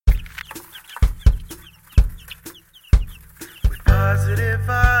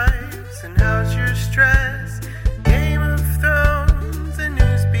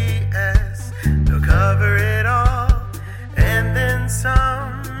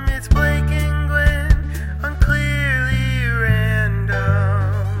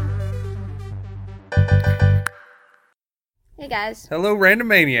guys. Hello, Random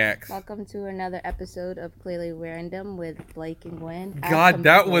Maniacs. Welcome to another episode of Clearly Random with Blake and Gwen. God,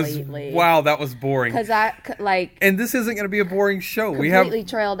 that was boring. Because and this isn't going to be a boring show. Completely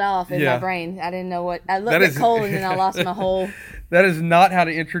trailed off in my brain. I didn't know what. I looked at Cole and then I lost my whole. That is not how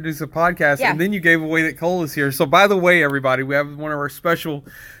to introduce a podcast. Yeah. And then you gave away that Cole is here. So, by the way, everybody, we have one of our special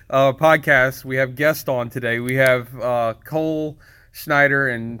podcasts. We have guests on today. We have Cole Schneider,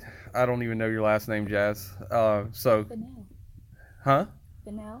 and I don't even know your last name, Jazz. Fennell. Huh?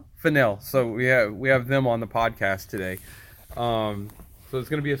 Fennell. So we have them on the podcast today. So it's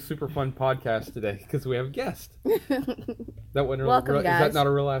going to be a super fun podcast today because we have a guest. That wasn't Welcome, real, guys. Is that not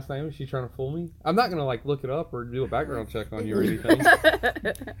a real last name? Is she trying to fool me? I'm not going to look it up or do a background check on you or anything.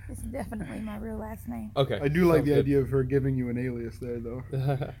 It's definitely my real last name. Okay. I do like the idea of her giving you an alias there, though.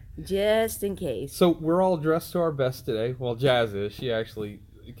 Just in case. So we're all dressed to our best today. Well, Jazz is. She actually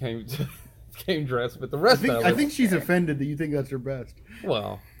came dressed, but the rest of us. I think she's offended that you think that's her best.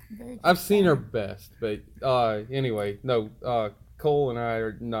 Well, I've seen her best, but anyway, no. Cole and I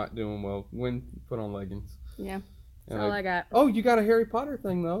are not doing well. Gwen put on leggings. Yeah, that's all I got. Oh, you got a Harry Potter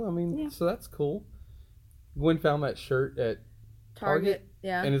thing though. I mean, so that's cool. Gwen found that shirt at Target.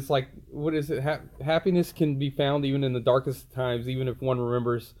 Yeah. And it's like, what is it? Happiness can be found even in the darkest times, even if one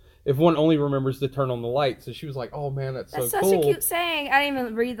only remembers to turn on the light. So she was like, "Oh man, that's so such cool." a cute saying. I didn't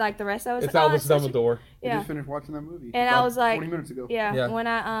even read the rest of it. It's Albus Dumbledore. I just finished watching that movie. And I was like, 20 minutes ago. Yeah. When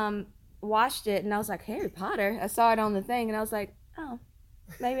I watched it, and I was like, Harry Potter. I saw it on the thing, and I was like, oh,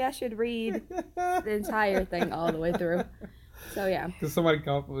 maybe I should read the entire thing all the way through. So yeah. Because somebody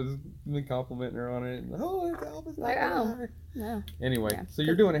was complimenting her on it. Oh, it's Albus Dumbledore. No. Anyway, so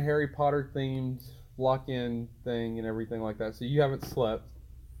you're doing a Harry Potter themed lock-in thing and everything like that. So you haven't slept.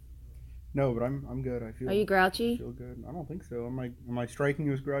 No, but I'm good. Are you grouchy? I feel good. I don't think so. Am I striking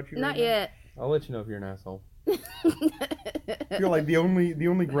you as grouchy? Not yet. I'll let you know if you're an asshole. I feel like the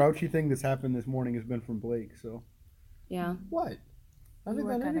only grouchy thing that's happened this morning has been from Blake. So. Yeah. What? I haven't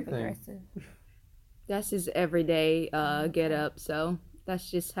done anything. That's his everyday get up. So that's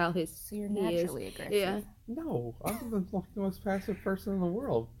just how he you're naturally aggressive. Yeah. No, I'm the most passive person in the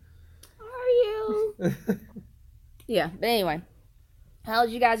world. Are you? Yeah. But anyway.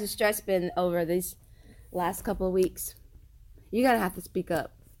 How's you guys' stress been over these last couple of weeks? You're going to have to speak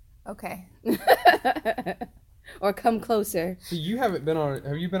up. Okay. Or come closer. So you haven't been on,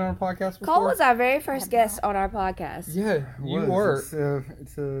 have you been on a podcast before? Cole was our very first guest on our podcast. Yeah, you were.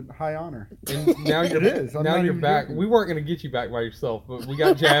 It's a high honor. And now it is. Now you're back. We weren't going to get you back by yourself, but we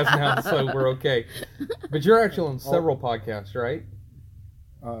got Jazz now, so we're okay. But you're actually on several podcasts, right?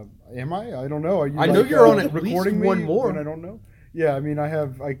 Am I? I don't know. Are you I know you're on at recording least one more. And I don't know. Yeah, I mean,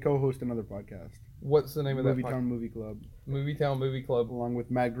 I co-host another podcast. What's the name of that podcast? podcast? Movietown Movie Club. Movietown Movie Club. Along with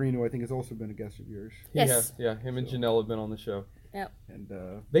Matt Green, who I think has also been a guest of yours. Yes. Yeah, him and Janelle have been on the show. Yep.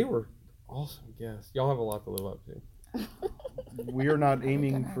 And they were awesome guests. Y'all have a lot to live up to. We are not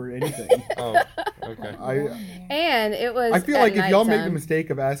aiming for anything. Oh, okay. And it was. I feel like if y'all make the mistake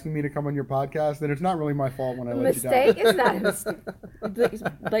of asking me to come on your podcast, then it's not really my fault when I let you down. Mistake? It's not a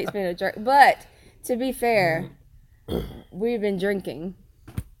mistake. Blake's been a jerk. But to be fair, we've been drinking.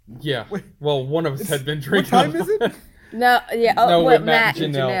 Yeah. Well, one of us had been drinking. What time is it? No, yeah. Oh, no, with Matt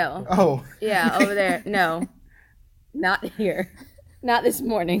and Janelle. Oh. Yeah, over there. No, not here. Not this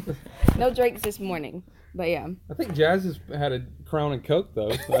morning. No drinks this morning. But yeah. I think Jazz has had a Crown and Coke,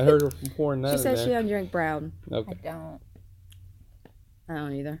 though. I heard her pouring that She in said there. she don't drink brown. Okay. I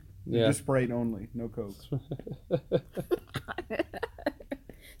don't either. Yeah. Just Sprite only, no Coke.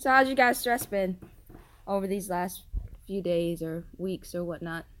 So how's you guys' stress been over these last few days or weeks or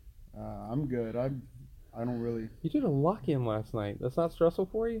whatnot? I'm good. I don't really. You did a lock-in last night. That's not stressful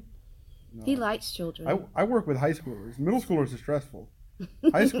for you? No. He likes children. I work with high schoolers. Middle schoolers are stressful.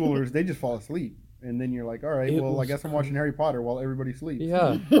 High schoolers, they just fall asleep. And then you're like, all right, I guess I'm watching Harry Potter while everybody sleeps.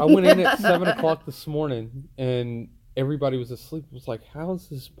 Yeah. I went in at 7 o'clock this morning, and everybody was asleep. It was like, how is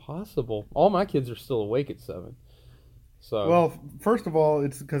this possible? All my kids are still awake at 7. So. Well, first of all,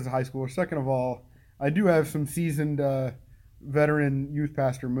 it's because of high school. Second of all, I do have some seasoned veteran youth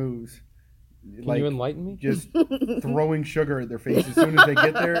pastor moves. Can you enlighten me? Just throwing sugar at their face as soon as they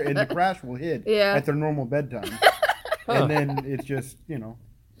get there, and the crash will hit at their normal bedtime. And then it's just, it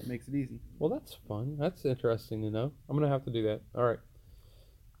makes it easy. Well, that's fun. That's interesting to know. I'm going to have to do that. All right.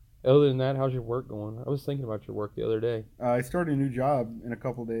 Other than that, how's your work going? I was thinking about your work the other day. I started a new job in a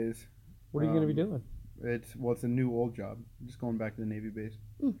couple days. What are you going to be doing? It's a new old job. I'm just going back to the Navy base.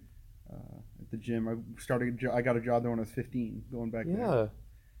 At the gym. I got a job there when I was 15, going back there. Yeah.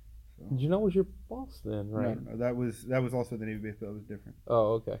 Janelle was your boss then, right? No, that was also the Navy base, but that was different.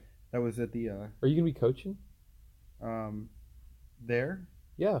 Oh, okay. That was at the. Are you gonna be coaching? There?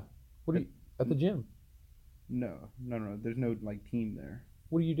 Yeah. What do you at the gym? No. There's no like team there.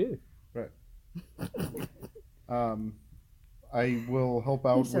 What do you do? Right. I will help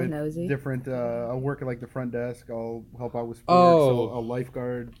out so with nosy. different. I'll work at like the front desk. I'll help out with sports. Oh. I'll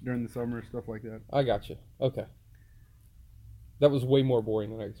lifeguard during the summer, stuff like that. I got you. Okay. That was way more boring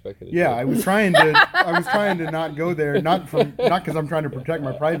than I expected. Yeah, I was trying to not go there, not because I'm trying to protect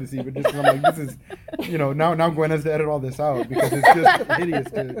my privacy, but just 'cause I'm like, this is, now Gwen has to edit all this out because it's just hideous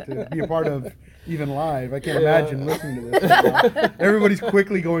to be a part of even live. I can't imagine listening to this. Everybody's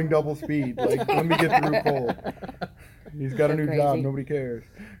quickly going double speed. Like, let me get through Cole. He's got a new job. Nobody cares.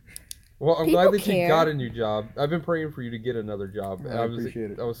 Well, I'm People glad that care. you got a new job. I've been praying for you to get another job. I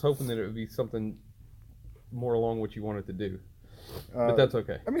appreciate it. I was hoping that it would be something more along what you wanted to do. But that's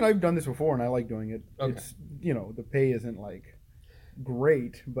okay. I mean, I've done this before, and I like doing it. Okay. It's the pay isn't like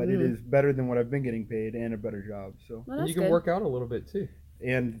great, but it is better than what I've been getting paid and a better job. So, Well, And that's you can good. work out a little bit too.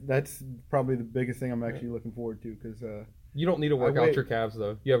 and that's probably the biggest thing I'm actually looking forward to because You don't need to work I out wait. your calves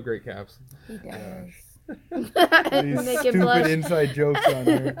though. You have great calves. He does. these Make it stupid blush. inside jokes on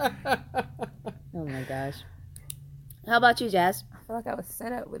here. Oh my gosh. How about you, Jazz? I feel like I was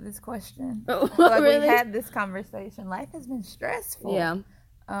set up with this question. Oh, I feel like really? we had this conversation. Life has been stressful. Yeah.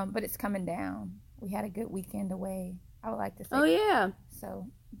 But it's coming down. We had a good weekend away. I would like to say. Oh yeah. So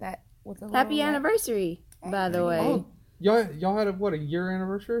that was a Happy little, anniversary, by the way. Oh, y'all had a year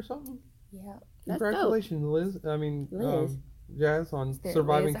anniversary or something? Yeah. That's Congratulations, Liz. I mean, Liz. Jazz on That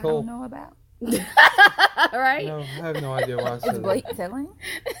surviving Liz I Cole. don't know about. Right? No, I have no idea why I Is said Blake that. telling?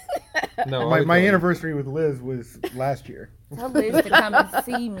 No, My I my don't. anniversary with Liz was last year. Tell Liz to come and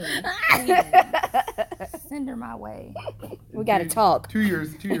see me. Please. Send her my way. We gotta talk. 2 years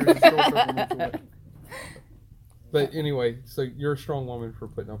is still several months away. But anyway, so you're a strong woman for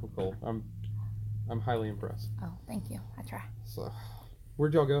putting up with Cole. I'm highly impressed. Oh, thank you. I try. So,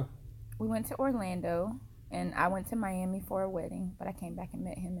 where'd y'all go? We went to Orlando, and I went to Miami for a wedding, but I came back and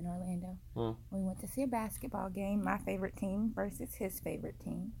met him in Orlando. Oh. We went to see a basketball game, my favorite team versus his favorite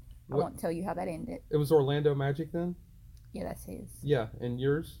team. I What- won't tell you how that ended. It was Orlando Magic then? Yeah, that's his. Yeah, and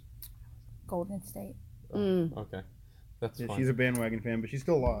yours? Golden State. Mm. Okay, that's Yeah, fine. she's a bandwagon fan, but she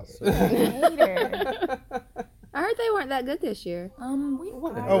still lost. So. Hater. I heard they weren't that good this year.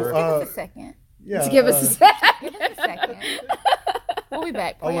 Whatever. Oh, give us a second. Yeah, Just give us a sec. Give us a second. We'll be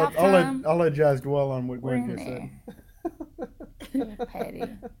back. I'll Playoff let, time. I'll let Jazz dwell on what We're Gwen in just said. there. Petty.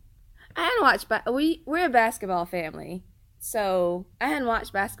 I hadn't watched. We're a basketball family, so I hadn't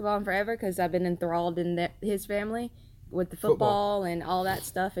watched basketball in forever because I've been enthralled in his family with the football and all that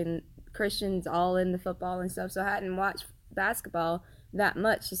stuff, and Christian's all in the football and stuff. So I hadn't watched basketball that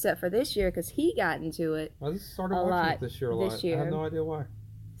much except for this year because he got into it. I just started A watching lot it this year a lot. this year. I have no idea why.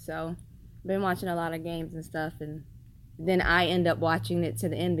 So been watching a lot of games and stuff, and then I end up watching it to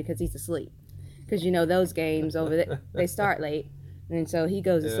the end because he's asleep. Because those games over there, they start late, and so he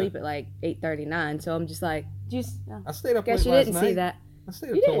goes to sleep at like 8:39. So I'm just like, I stayed up guess late you last didn't night. see that. I stayed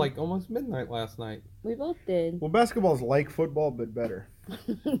up You till did. like almost midnight last night. We both did. Well, basketball's like football, but better.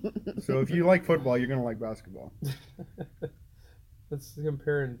 So if you like football, you're gonna like basketball. That's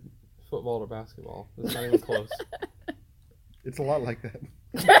comparing football to basketball. It's not even close. It's a lot like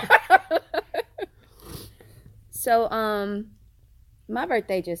that. So my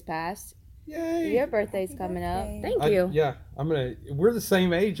birthday just passed. Yay! Your birthday's coming up. birthday. Thank you. Yeah, we're the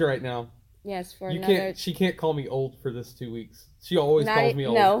same age right now. Yes, for You another. can't. She can't call me old for this 2 weeks. She always not calls e- me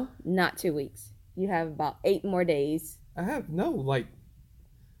old. No, not 2 weeks. You have about 8 more days. I have like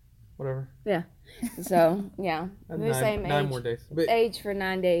whatever. So yeah, I have we're the same nine age. more days. But Age for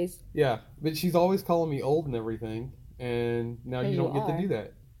 9 days. yeah, but she's always calling me old and everything, and now you You don't get to are. do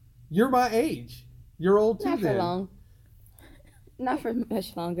that. You're my age. You're old too. Not for then. long. Not for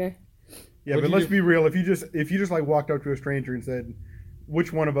much longer. Yeah, What'd but you let's do? be real. If you just like walked up to a stranger and said,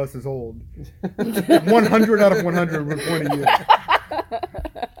 "Which one of us is old?" 100 out of 100 would point at you.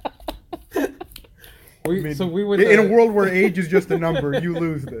 We went In a world where age is just a number, you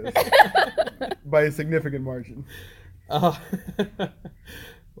lose this by a significant margin. Well,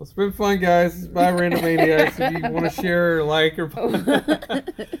 it's been fun, guys. Bye, Random Maniacs. If you want to share, or like, or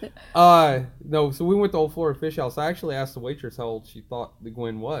no. So we went to Old Florida Fish House. I actually asked the waitress how old she thought the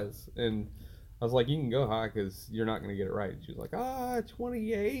Gwen was, and I was like, "You can go high because you're not going to get it right." She was like,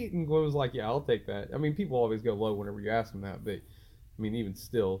 28, and Gwen was like, "Yeah, I'll take that." I mean, people always go low whenever you ask them that, but I mean, even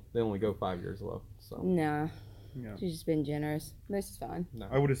still, they only go 5 years low. So Nah. Yeah. She's just been generous. This is fine. no.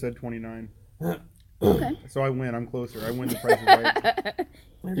 I would have said 29. Okay. So I win. I'm closer. I win the price is right.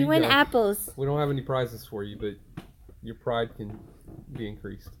 There You win go. apples. We don't have any prizes for you, but your pride can be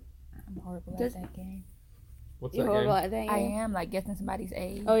increased. I'm horrible Does- at that game. What's You that horrible game? at that I game? am like guessing somebody's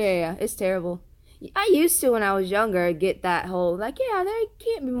age. Oh yeah, it's terrible. I used to when I was younger get that whole like, yeah, they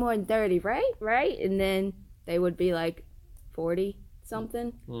can't be more than 30, right, and then they would be like 40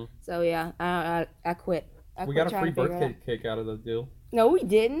 something. Mm. So yeah, I quit. We got a free birthday cake out of the deal. No, we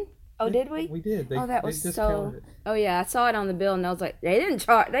didn't. Oh, did we? We did. Oh, that was discounted so. it. Oh yeah, I saw it on the bill and I was like, they didn't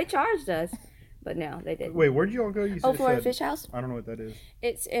charge. They charged us, but no, they didn't. Wait, where'd you all go? You Oh, Florida said, Fish House. I don't know what that is.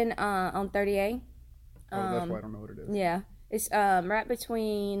 It's in on 30A. Oh, that's why I don't know what it is. Yeah, it's right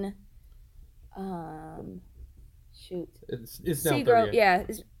between shoot. It's down Seagrove, 38. yeah,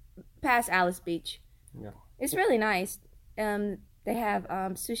 it's past Alice Beach. Yeah. It's really nice. They have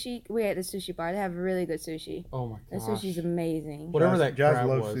sushi. We had the sushi bar. They have really good sushi. Oh my The gosh. sushi's amazing. Whatever that Jazz Oh, crab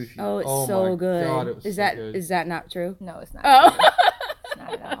loves was. sushi. Oh, it's Oh so my good. God, it was is so that good. is that not true? No, it's not. Oh,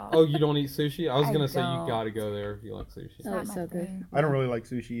 Not at all. Oh, you don't eat sushi? I was I gonna say you don't. gotta go there if you like sushi. It's Oh, not it's my so good. thing. I don't really like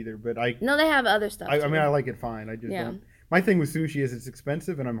sushi either, but no, they have other stuff. I too. mean, I like it fine. I just Yeah. don't. My thing with sushi is it's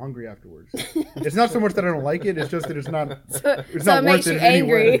expensive and I'm hungry afterwards. It's not so much that I don't like it; it's just that it's not. so, It's so not it makes worth you it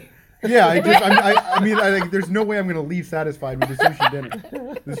anyway. angry. Yeah, I mean, I think there's no way I'm going to leave satisfied with a sushi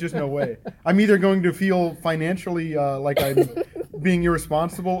dinner. There's just no way. I'm either going to feel financially like I'm being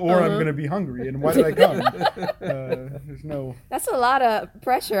irresponsible, or I'm going to be hungry. And why did I come? There's no. That's a lot of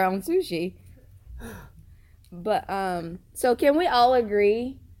pressure on sushi. But so can we all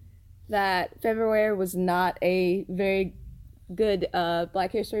agree that February was not a very good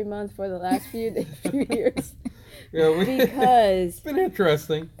Black History Month for the last few years? Yeah, Because it's been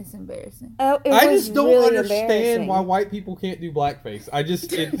interesting. It's embarrassing. it I was just don't really understand embarrassing. why white people can't do blackface.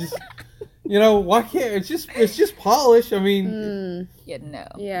 You know, why can't it's just polish? I mean, Yeah, no.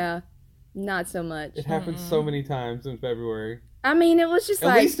 Yeah, not so much. it happens so many times in February. I mean, it was just At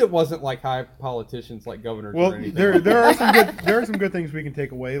like least it wasn't like high politicians like governors Well, or anything. there are some good things we can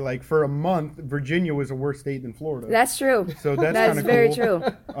take away. Like for a month, Virginia was a worse state than Florida. that's true. So that's That's kind of very cool.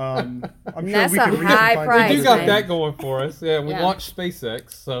 true. I'm sure That's we a could we high can find price, we do got man. that going for us. Yeah, we Yeah. launched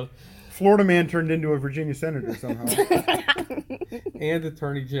SpaceX, so Florida man turned into a Virginia senator somehow. and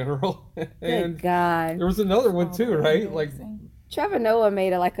Attorney General, Good and God. there was another one too, right? Like, Embarrassing. Trevor Noah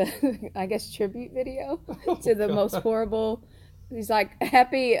made I guess, tribute video to the most horrible. He's like,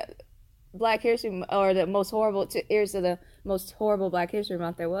 happy Black History, or the most horrible, here's to the most horrible Black History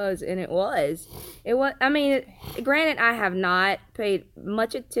Month there was, and it was. I mean, granted, I have not paid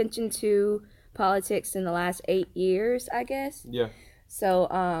much attention to politics in the last 8 years, I guess. yeah, So,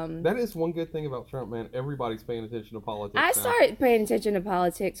 that is one good thing about Trump, man. Everybody's paying attention to politics. I now. started paying attention to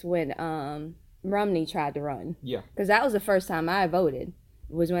politics when Romney tried to run. Yeah, Because that was the first time I voted.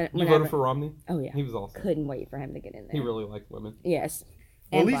 Was when you voted for Romney. Oh yeah, He was awesome. couldn't wait for him to get in there. He really liked women. Yes,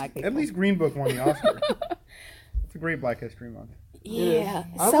 Well, and at black least, people. at least Green Book won the Oscar. It's a great Black History Month. Yeah.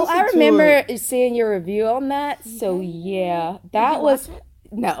 I So I listened to remember seeing your review on that. So yeah, that you was watch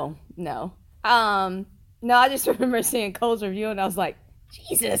it? no. No, I just remember seeing Cole's review and I was like,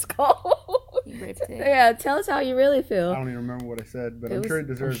 Jesus, Cole. He ripped it. Yeah, tell us how you really I feel. don't even remember what I said, but It I'm was- sure it I'm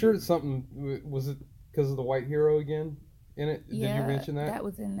deserves sure it. it's something. Was it because of the white hero again in it? Did Yeah, you mention that? That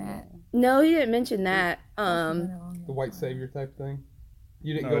was in that. No, he didn't mention that. The white savior type thing.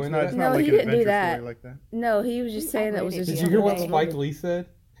 You didn't No, go it's into not, that. it's No, not like he an didn't do adventure that. story like that. No, he was just saying that was Did just. Did you hear what the Spike day. Lee said?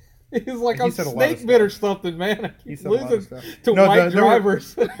 He was like, He I'm said a lot of snake stuff. bit or something, man. I He keep said a lot of losing stuff. to No, white there were-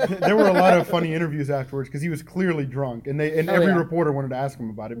 drivers. There were a lot of funny interviews afterwards because he was clearly drunk, and every yeah. reporter wanted to ask him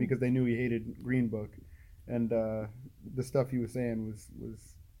about it because they knew he hated Green Book, and the stuff he was saying was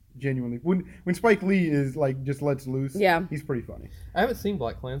genuinely when Spike Lee is like just lets loose. Yeah. he's pretty funny. I haven't seen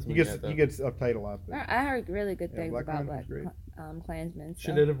Black Klansman He yet, though. gets uptight a lot. But, I heard really good Yeah, things Black about Klansman's Black great. Klansmen. So.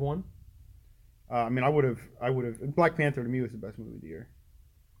 Should it have won? I mean, I would have. Black Panther to me was the best movie of the year,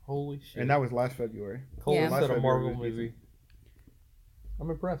 Holy shit. and that was last February. Cole Yeah. said a Last Marvel February was movie. I'm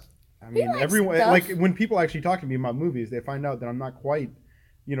impressed. I mean, likes everyone stuff. like when people actually talk to me about movies, they find out that I'm not quite,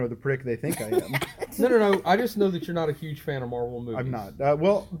 the prick they think I am. No. I just know that you're not a huge fan of Marvel movies. I'm not.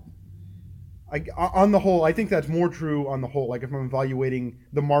 Well, on the whole, I think that's more true on the whole. Like if I'm evaluating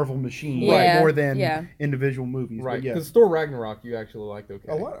the Marvel machine Yeah, more than yeah. individual movies. Right. But yeah, Because Thor Ragnarok you actually liked okay.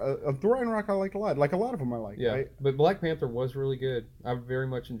 a lot of Thor Ragnarok I liked a lot. Like a lot of them I liked. Yeah. But Black Panther was really good. I very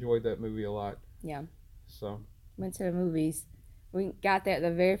much enjoyed that movie a lot. Yeah. So. Went to the movies. We got there at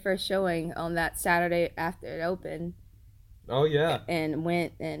the very first showing on that Saturday after it opened, Oh, yeah. and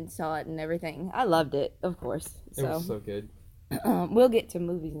went and saw it and everything. I loved it, of course. It was so good. We'll get to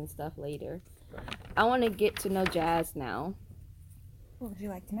movies and stuff later. I want to get to know Jazz now. What would you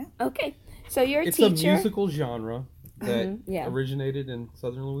like to know? Okay, so you're a It's teacher. a musical genre that yeah. originated in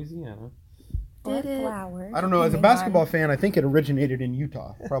southern Louisiana. Or Did it? flowers. I don't know. As a depending on- basketball fan, I think it originated in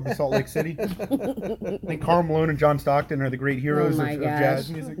Utah, probably Salt Lake City. I think Karl Malone and John Stockton are the great heroes Oh my of gosh. jazz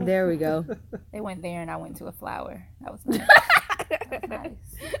music. There we go. They went there and I went to a flower. That was nice. That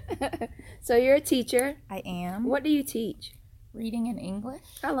was nice. So you're a teacher. I am What do you teach? reading in English.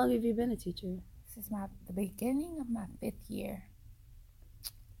 How long have you been a teacher? This is the beginning of my 5th year.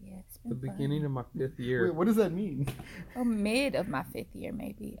 Yeah, it's been The fun. beginning of my 5th year. Wait, what does that mean? Or mid of my 5th year,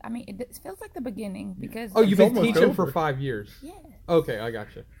 maybe. I mean, it feels like the beginning because. Oh, you've It's been almost teaching over. for 5 years. Yeah, Okay, I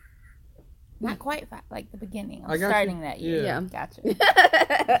got you. not quite like the beginning. I I'm got starting you. that year. Yeah.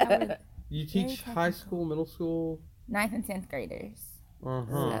 Gotcha. You Very teach high school, middle school. 9th and 10th graders. Uh Oh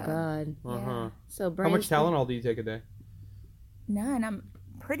huh. God. Uh huh. So How Brandon, much Tylenol do you take a day? None. I'm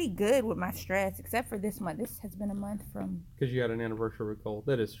pretty good with my stress, except for this month. This has been a month from Because you had an anniversary with Cole.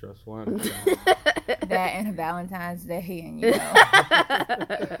 That is stressful. I understand. that and Valentine's Day, and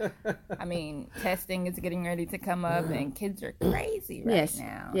I mean, testing is getting ready to come up, and kids are crazy right Yes,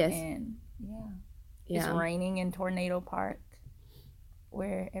 now. yes. And it's Yeah. raining in Tornado Park,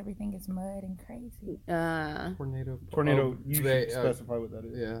 where everything is mud and crazy. Tornado. Tornado, Oh, you they, should specify what that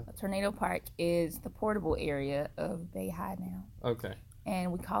is. Yeah. Tornado Park is the portable area of Bay High now, Okay.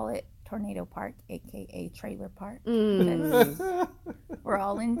 and we call it Tornado Park, aka Trailer Park. Mm. We're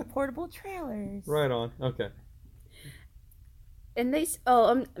all in portable trailers. Right on. Okay. And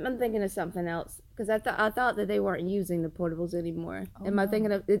I'm thinking of something else because I thought that they weren't using the portables anymore. Oh, Am I no.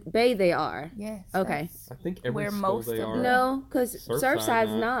 thinking of Bay? They are. Yes. Okay. that's- I think every Where school most they of are. them- No, because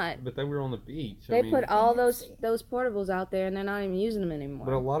Surfside's not. But they were on the beach. They I mean, put all those Fancy. portables out there and they're not even using them anymore.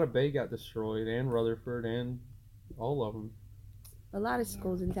 But a lot of Bay got destroyed, and Rutherford, and all of them. A lot of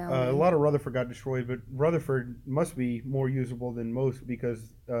schools in town. A lot of Rutherford got destroyed, but Rutherford must be more usable than most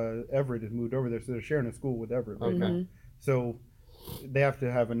because Everett has moved over there, so they're sharing a school with Everett. Okay. Mhm. So they have to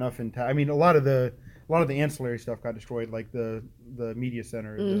have enough intact. I mean, a lot of the ancillary stuff got destroyed, like the media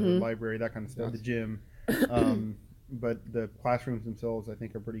center, the Mhm. library, that kind of stuff, the gym. But the classrooms themselves, I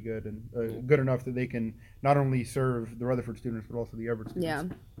think, are pretty good and good enough that they can not only serve the Rutherford students but also the Everett students. Yeah.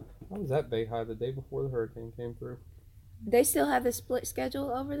 How was that Bay High the day before the hurricane came through? They still have the split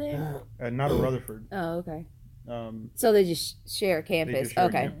schedule over there? Not at Rutherford. Oh, okay. Um, So they just share campus. just share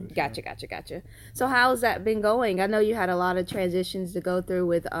Okay. campus, Gotcha. So how's that been going? I know you had a lot of transitions to go through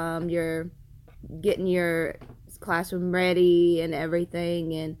with your getting your classroom ready and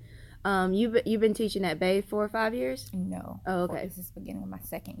everything, and you've been teaching at Bay 4 or 5 years. No. Oh, okay. This is the beginning of my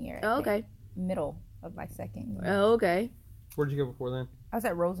 2nd year. Oh, okay. Middle of my 2nd year. Oh, okay. Where'd you go before then? I was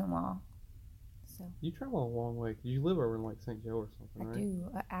at Rosenwall. So You travel a long way. You live over in like St. Joe or something, I right? do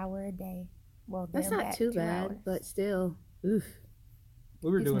an hour a day. Well, That's there not back, too 2 bad, hours. but still. Oof.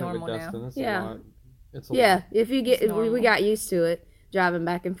 We were It's doing it with normal now. Dustin. That's Yeah. a lot. It's a Yeah, lot. if you get, It's we normal. got used to it, driving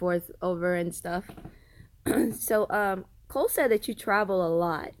back and forth over and stuff. So, Cole said that you travel a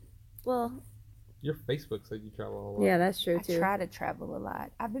lot. Well, Your Facebook said you travel a lot. yeah, that's true I too. try to travel a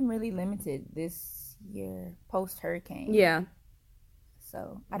lot. I've been really limited this year post hurricane. Yeah,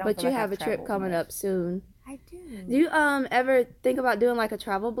 So I don't. but feel you like have I've a trip traveled coming much. up soon. I do. Do you ever think about doing like a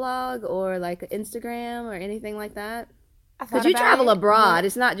travel blog or like an Instagram or anything like that? I thought Because you about travel it, abroad.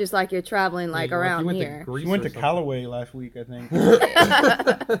 It's not just like you're traveling like Yeah, you around went to here. Greece she went or to something. Callaway last week, I think.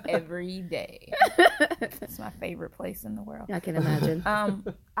 but every day. It's my favorite place in the world. I can imagine.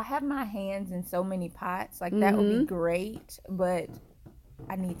 I have my hands in so many pots. Like that would be Mhm. great, but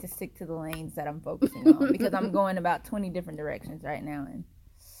I need to stick to the lanes that I'm focusing on because I'm going about 20 different directions right now. And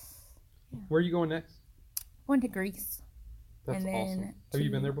Where are you going next? going to Greece. That's and then awesome. Have you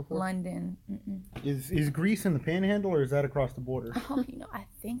to been there before? London. Mm-mm. Is Greece in the Panhandle or is that across the border? Oh, I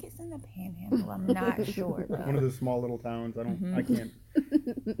think it's in the Panhandle. I'm not sure. One Though. of those small little towns. I Mhm. can't.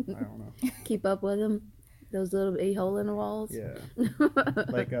 I don't know. Keep up with them. Those little bitty hole in the walls. Yeah,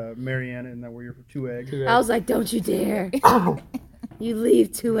 like Mariana, isn't that where you're from? Two Egg. I was like, don't you dare. You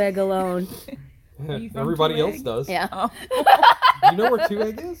leave 2 Egg alone. you from Everybody Two else Egg? does. Yeah. Oh. You know where 2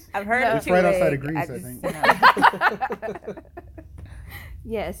 Egg is? I've heard No. of It's right outside Two of Greece, I just think. know.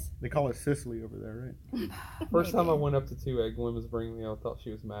 Yes. They call it Sicily over there, right? First time I Maybe. went up to 2 Egg, Gwen was bringing me. I thought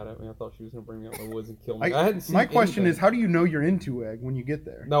she was mad at me. I thought she was going to bring me out in the woods and kill me. I hadn't seen My question anything. is, how do you know you're in Two Egg when you get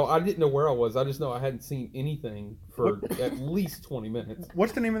there? No, I didn't know where I was. I just know I hadn't seen anything for at least 20 minutes.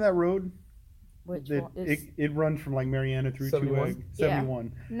 What's the name of that road? Which That one? It's- it runs from like Mariana through Two 71? Egg. Yeah.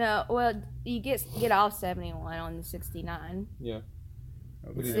 71. No, well, you get off 71 on the 69. Yeah.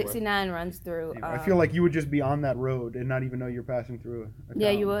 Okay. Anyway. 69 runs through. Anyway, I feel like you would just be on that road and not even know you're passing through a Yeah,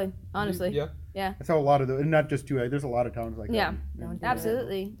 town. you would. Honestly. Yeah. That's how a lot of the, and not just Two Egg. There's a lot of towns like Yeah. that. Don't do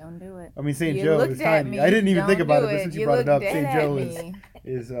Absolutely. Don't do it. I mean, St. You Joe looked is at tiny. me. I didn't even think Don't about do it, but since you You brought it looked up, dead St. at Joe me.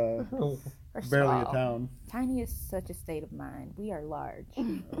 is First barely of all, a town. Tiny is such a state of mind. We are large.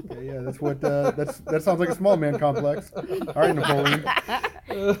 Okay, yeah, that's what that sounds like a small man complex. All right, Napoleon.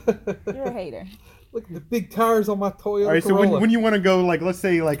 You're a hater. Look at the big tires on my Toyota All right, so Corolla. when you want to go, like, let's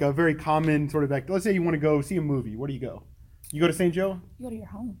say like a very common sort of let's say you want to go see a movie. Where do you go? You go to St. Joe? You go to your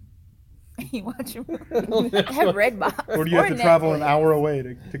home. You watch your movie. Have Redbox. Or do you have to travel an hour away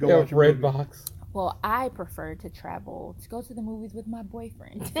to go watch a movie? Redbox. Well, I prefer to travel to go to the movies with my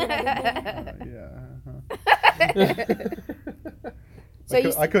boyfriend. So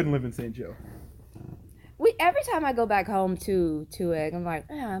I couldn't live in St. Joe. Every time I go back home to it, I'm like,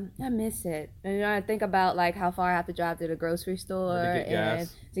 I miss it. And I think about like how far I have to drive to the grocery store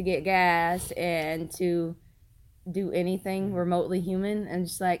to get gas and to do anything remotely human, and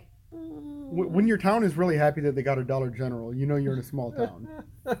just like. When your town is really happy that they got a Dollar General, you know you're in a small town.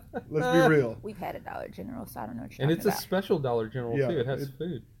 Let's be real. We've had a Dollar General, so I don't know what you're And it's talking a special Dollar General too. It has it-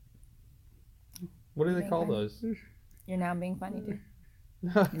 food. What do they call those? You're now being funny too.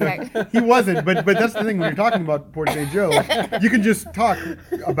 He wasn't, but that's the thing when you're talking about Port St. Joe, you can just talk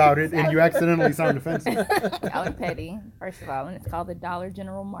about it and you accidentally sound offensive. Dollar Petty, first of all, and it's called the Dollar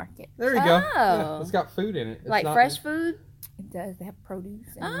General Market. There you go. Oh. It's got food in it. It's Like not- fresh food? It does. They have produce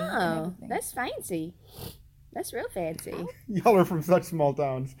and meat and Oh, everything. that's fancy. That's real fancy. Y'all are from such small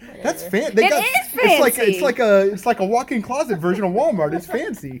towns. That's Whatever. fancy. It is fancy. It's like a walk-in closet version of Walmart. It's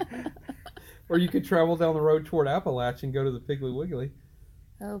fancy. Or you could travel down the road toward Appalachia and go to the Piggly Wiggly.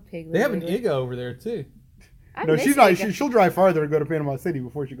 Oh, Piggly They have an Wiggly. IGA over there too. I No, miss she's not. Igga. She'll drive farther and go to Panama City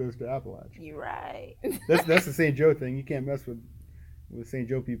before she goes to Appalachia. You're right. That's the St. Joe thing. You can't mess with St.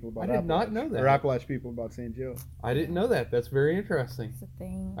 Joe people about I did not Appalachia. know that. Or Appalachia people about St. Joe. I didn't know that. That's very interesting. It's a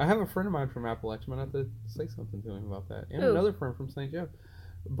thing. I have a friend of mine from Appalachia. I'm going to have to say something to him about that. And Who? another friend from St. Joe.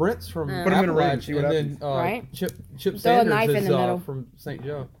 Brent's from Put him in a ring and see Appalachia. what And then Right. Chip Throw a Sanders knife in is the middle. from St.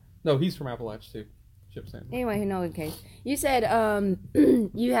 Joe. No, he's from Appalachia too. Chip Sanders. Anyway, who knows? In case you said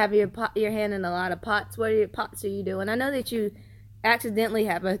you have your hand in a lot of pots. What pots are you doing? I know that you accidentally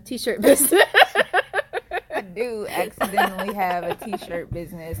have a t-shirt business. I do accidentally have a t-shirt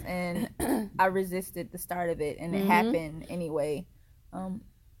business, and I resisted the start of it, and it happened anyway.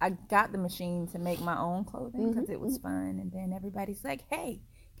 I got the machine to make my own clothing because it was fun, and then everybody's like, "Hey,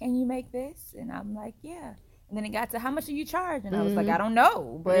 can you make this?" And I'm like, "Yeah." And then it got to, "How much do you charge?" And I was like, "I don't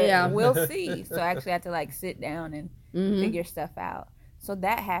know, but we'll see." So I actually had to like sit down and figure stuff out. So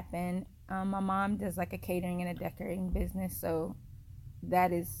that happened. My mom does like a catering and a decorating business, so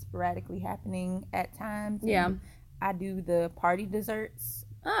that is sporadically happening at times. Yeah. And I do the party desserts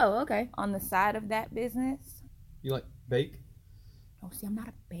Oh, okay. on the side of that business. You like bake? Oh, see, I'm not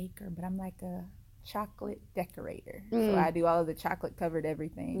a baker, but I'm like a chocolate decorator. So I do all of the chocolate covered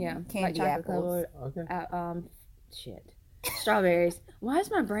everything. Yeah, Candy like apples. chocolate Okay. covered. Shit. Strawberries. Why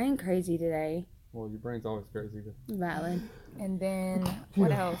is my brain crazy today? Well, your brain's always crazy. Valid. And then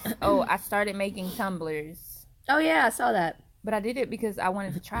what else? Oh, I started making tumblers. Oh yeah, I saw that. But I did it because I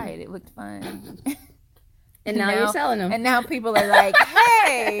wanted to try it. It looked fun. And now you're selling them. And now people are like,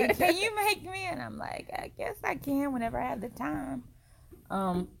 "Hey, can you make me?" And I'm like, "I guess I can whenever I have the time."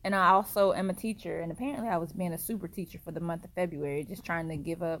 And I also am a teacher, and apparently I was being a super teacher for the month of February, just trying to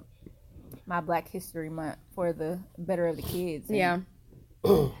give up my Black History Month for the better of the kids. And Yeah.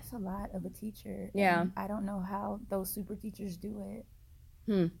 that's a lot of a teacher. Yeah. And I don't know how those super teachers do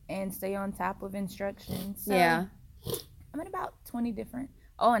it. And stay on top of instructions. So Yeah. I'm in about 20 different.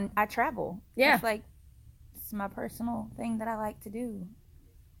 Oh, and I travel. Yeah. It's my personal thing that I like to do.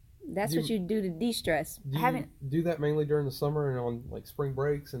 That's what you do to de-stress. Do you haven't- do that mainly during the summer and on like spring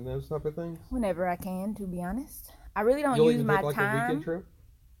breaks and those type of things? Whenever I can, to be honest. I really don't You'll use even my take like a time. weekend trip?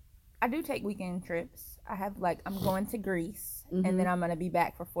 I do take weekend trips. I have I'm going to Greece, and then I'm going to be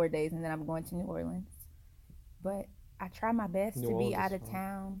back for 4 days, and then I'm going to New Orleans. But I try my best New to be Orleans out is of fun.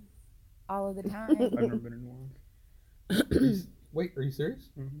 town all of the time. I've never been in New Orleans. Wait, are you serious?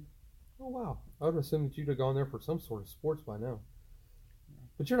 Mhm. Oh wow, I would assume that you'd have gone there for some sort of sports by now.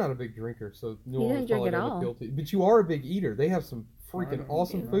 But you're not a big drinker, so New You Orleans didn't drink probably at doesn't all. appeal to you. But you are a big eater. They have some freaking don't-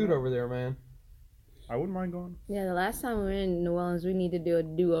 awesome I don't food know. over there, man. I wouldn't mind going. Yeah, the last time we were in New Orleans, we need to do a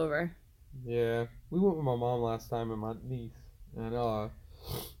do-over. Yeah, we went with my mom last time and my niece and our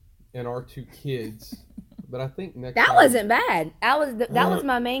two kids. But I think next That time, wasn't bad. That was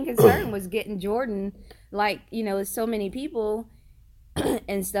my main concern, was getting Jordan, like, there's so many people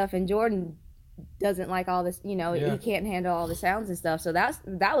and stuff, and Jordan doesn't like all this, Yeah. he can't handle all the sounds and stuff. So that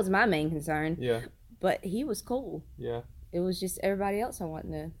was my main concern. Yeah, But he was cool. yeah, It was just everybody else I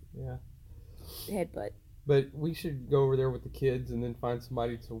wanted to yeah. headbutt. But we should go over there with the kids and then find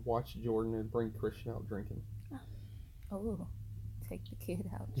somebody to watch Jordan and bring Christian out drinking. Oh, take the kid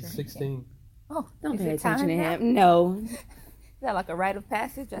out He's drinking. 16. Oh, Don't is pay it attention to time now? him. No, Is that like a rite of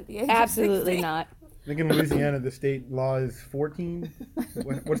passage at the age absolutely of 16? not. I think in Louisiana the state law is 14.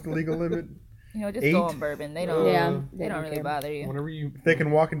 What's the legal limit? You know, just 8? go on bourbon. They don't. Yeah, They don't really care. bother you. Whenever you If they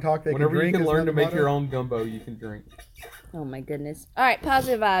can walk and talk, they can whenever drink. you can is learn that to the make your motto? own gumbo, you can drink. Oh my goodness. All right,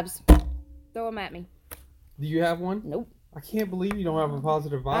 positive vibes. Throw them at me. Do you have one? Nope. I can't believe you don't have a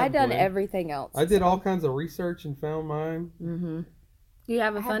positive vibe. I done Gwen. everything else. I did all kinds of research and found mine. Mm-hmm. Do you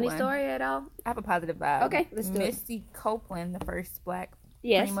have a I have funny one. story at all? I have a positive vibe. Okay, let's do it. Misty Copeland, the first black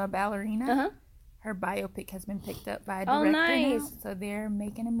Yes. prima ballerina. Uh-huh. Her biopic has been picked up by a Oh, director nice. now, so they're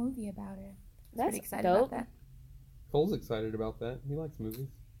making a movie about her. That's Pretty excited dope. about that. Cole's excited about that. He likes movies.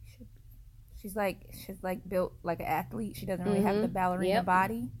 She's like built like an athlete. She doesn't really have the ballerina Yep.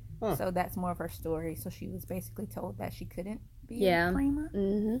 body. Huh. So that's more of her story. So she was basically told that she couldn't be Yeah. a prima.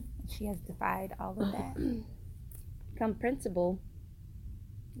 Mm-hmm. She has defied all of that. Become principal.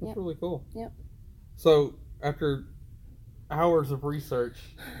 That's Yep. really cool. Yep. So after hours of research,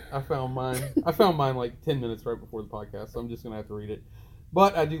 I found mine. I found mine like 10 minutes right before the podcast, so I'm just gonna have to read it.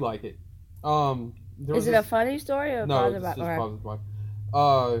 But I do like it. There Is was it this- a funny story or a No, positive it's just vibe? positive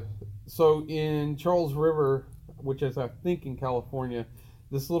vibe. So in Charles River, which is I think in California,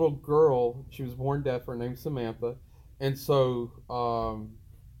 this little girl, she was born deaf. Her name's Samantha, and so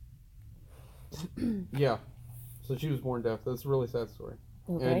yeah, so she was born deaf. That's a really sad story.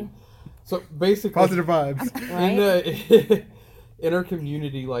 Okay. And so basically, Positive vibes. Right? in the in our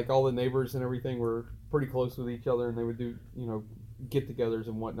community, like all the neighbors and everything were pretty close with each other, and they would do get-togethers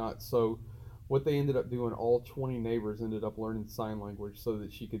and whatnot. So what they ended up doing, all 20 neighbors ended up learning sign language so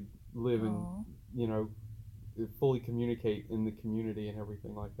that she could live and Aw. fully communicate in the community and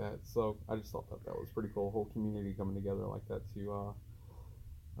everything like that. So I just thought that was pretty cool. Whole community coming together like that to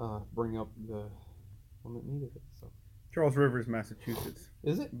bring up the one that needed it. So Charles River is Massachusetts,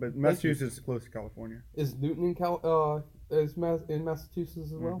 is it? but Massachusetts is close to California. Is Newton in in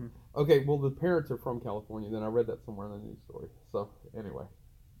Massachusetts as well? Mhm. Okay, well the parents are from California. Then I read that somewhere in the news story. So anyway,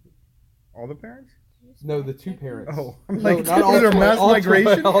 All the parents? no, the two parents. Oh, I'm No, like, not all is there 20 mass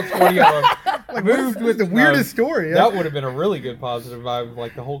migration? all 20 of them. Like, Moved what's with the weirdest story? That would have been a really good positive vibe.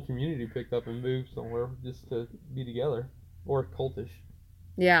 Like the whole community picked up and moved somewhere just to be together, or cultish.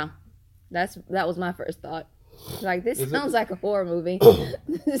 Yeah. That was my first thought. Like, this Is it? sounds like a horror movie.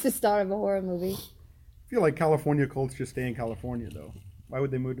 This is the start of a horror movie. I feel like California cults just stay in California, though. Why would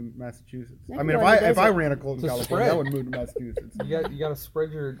they move to Massachusetts? They I can mean, go if to the I desert. ran a cult in To California, I spread. would move to Massachusetts. You got to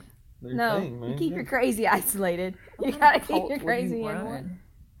spread your No, thing, man. you keep Yeah. your crazy isolated. You What gotta kind of keep cult your would crazy you in run? one.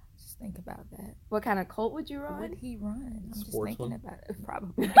 Just think about that. What kind of cult would you What would run? he run? I'm just Sportsman. thinking about it.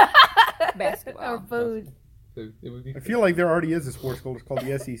 Probably basketball. Or food. So it would be. I feel like there already is a sports cult. It's called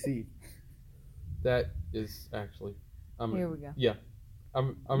the SEC. That is actually. Here we go. Yeah,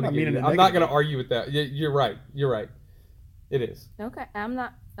 I'm not gonna. meaning I'm to not gonna negative. argue with that. You're right. You're right. It is. Okay, I'm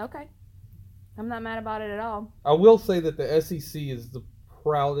not mad about it at all. I will say that the SEC is the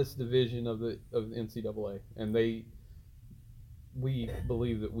proudest division of the NCAA, and we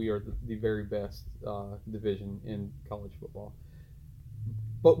believe that we are the very best division in college football.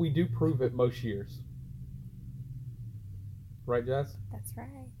 But we do prove it most years, right, Jazz? That's right.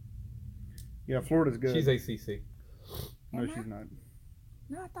 Yeah, Florida's good. She's ACC. No, Am I? she's not.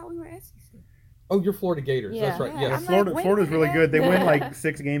 No, I thought we were SEC. Oh, you're Florida Gators. Yeah. That's right. Yeah, Yes. I'm like, Florida, wait a Florida's really minute. good. They win like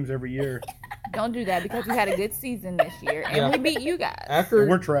 6 games every year. Don't do that because we had a good season this year and Yeah. we beat you guys. After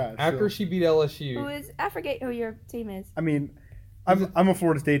We're trash. after so. she beat Who LSU, is? I forget who your team is. I mean, I'm a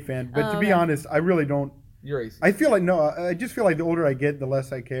Florida State fan, but Oh, to be okay. honest, I really don't. you're ACC. I feel like I just feel like the older I get, the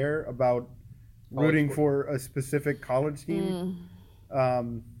less I care about College rooting sport. for a specific college team.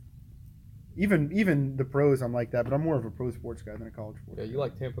 Mm. Even the pros, I'm like that, but I'm more of a pro sports guy than a college sports. Yeah, you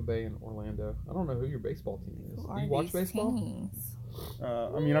like Tampa Bay and Orlando. I don't know who your baseball team is. Who Do are you watch these baseball? teams?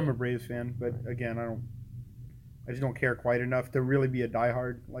 I mean, I'm a Braves fan, but again, I just don't care quite enough to really be a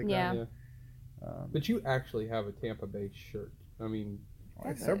diehard like Yeah. Yeah. that. But you actually have a Tampa Bay shirt. I mean, I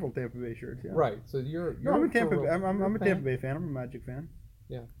have several Tampa Bay shirts. Yeah. right. So you're No, I'm a Tampa. for real- I'm you're a fan. Tampa Bay fan. I'm a Magic fan.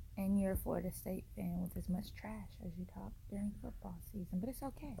 And you're a Florida State fan with as much trash as you talk during football season, but it's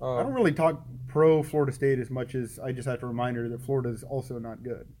okay. I don't really talk pro Florida State as much as I just have to remind her that Florida is also not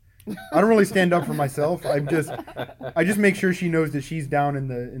good. I don't really stand up for myself. I just make sure she knows that she's down in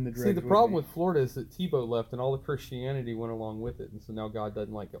the dregs. See, the problem me. with Florida is that Tebow left and all the Christianity went along with it, and so now God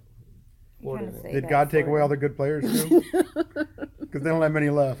doesn't like it. You Florida. kinda say Did that God take for- away all the good players too? Because they don't have many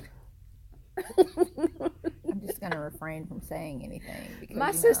left. I'm just gonna refrain from saying anything because My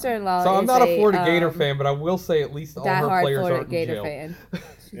you know, sister-in-law. So I'm is not a Florida Gator um, fan, but I will say at least all her diehard players Florida aren't in Gator jail. fan.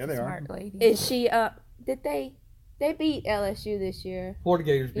 she's Yeah, a they are. smart lady. Is she? Did They beat LSU this year. Florida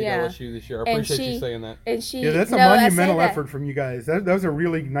Gators beat Yeah. LSU this year. I appreciate you saying that. And she, Yeah, that's a monumental effort from you guys. That was a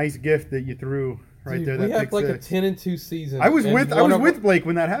really nice gift that you threw right Dude, there. we That had like six. a 10-2 season. I was and with Blake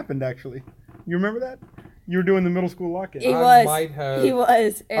when that happened. Actually, you remember that? You were doing the middle school lock-in. He I was. might have. He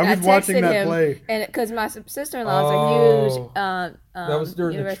was. And I was watching texted that him, play. And because my sister-in-law is a huge. That was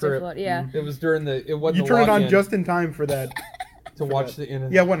during the University of trip. Florida. Yeah. It was during the. It wasn't You the turned it on lock-in just in time for that. to watch the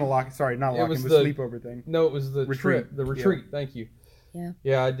end. Yeah, it wasn't a lock. Sorry, not It lock-in. was It was the- sleepover thing. No, it was the Retreat. trip. The retreat. Thank you. Yeah.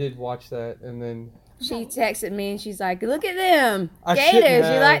 Yeah, I did watch that, and then She texted me and she's like, "Look at them I shouldn't Gators.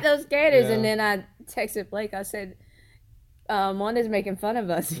 You have. like those Gators?" Yeah. And then I texted Blake. I said, "Wanda's making fun of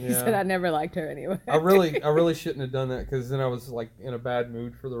us." He Yeah. said, "I never liked her anyway." I really shouldn't have done that because then I was like in a bad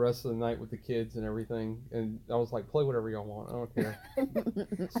mood for the rest of the night with the kids and everything, and I was like, "Play whatever y'all want. I don't care."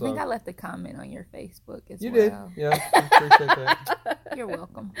 I think I left a comment on your Facebook as You well. did, yeah. I appreciate that. You're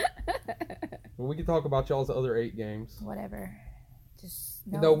welcome. Well, we can talk about y'all's other 8 games. Whatever. Just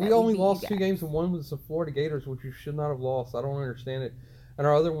No, know we that only beat you lost 2 guys. games, and one was the Florida Gators, which you should not have lost. I don't understand it. And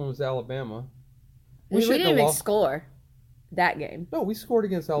our other one was Alabama. We shouldn't didn't have even lost. score that game. No, we scored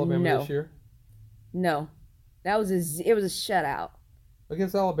against Alabama No. this year. No, it was a shutout.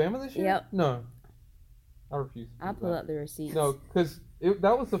 Against Alabama this year? Yep. No. I refuse. to I'll do pull that. up the receipts. No, because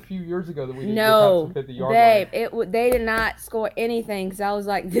that was a few years ago that we didn't No, get past the 50-yard babe, line. they did not score anything because I was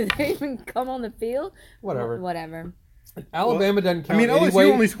like, did they even come on the field? Whatever. Whatever. Alabama doesn't I count mean, LSU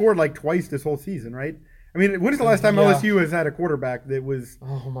anyway. only scored like twice this whole season, right? I mean, when is the last time Yeah. LSU has had a quarterback that was,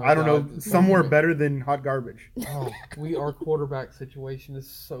 Oh my I don't God. know, somewhere better than hot garbage? Oh, our quarterback situation is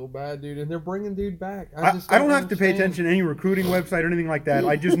so bad, dude, and they're bringing dude back. I just don't have to pay understand. attention to any recruiting website or anything like that.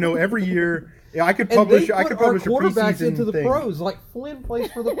 I just know every year I could And publish. they I put could our publish a quarterbacks preseason into the thing. pros. Like Flynn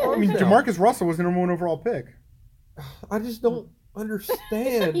plays for the pros. I mean, now. Jamarcus Russell was the #1 overall pick. I just don't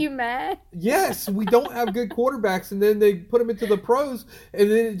understand. You mad? Yes, we don't have good quarterbacks, and then they put them into the pros, and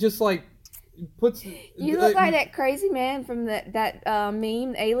then it just like puts. You look like that crazy man from that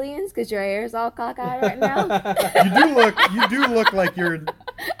meme Aliens because your hair's all cockeyed right now. You do look like you're.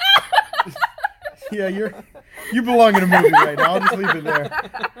 Yeah, you belong in a movie right now. I'll just leave it there.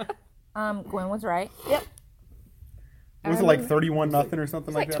 Gwen was right. Yep. Was it like 31-0 or something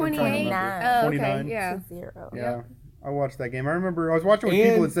It's like like that? I'm trying to 28. remember. Oh, 29. okay. Yeah. 2-0. Yeah. I watched that game. I remember I was watching with And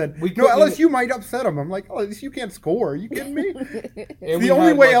people that said, we "No, couldn't LSU might upset them." I'm like, "Oh, LSU can't score. Are you kidding me?" And The we only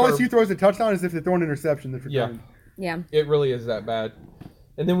had, way like, LSU throws a touchdown is if they throw an interception that's Yeah. returned. Yeah. It really is that bad,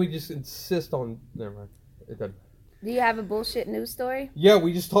 and then we just insist on. Never mind. It doesn't. Do you have a bullshit news story? Yeah,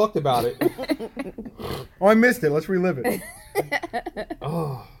 we just talked about it. Oh, I missed it. Let's relive it.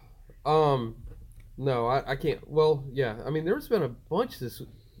 Oh, no, I can't. Well, yeah, I mean, there's been a bunch this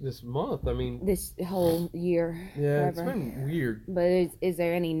month. I mean, This whole year. yeah, it's forever. been weird. But is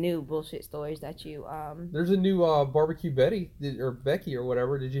there any new bullshit stories that you There's a new barbecue Betty or Becky or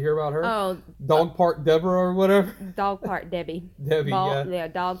whatever. Did you hear about her? Oh, Dog Park Deborah or whatever. dog park Debbie. Debbie, yeah.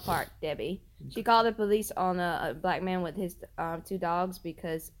 Dog park Debbie. She called the police on a black man with his 2 dogs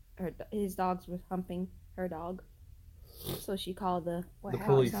because his dogs were humping her dog. So she called the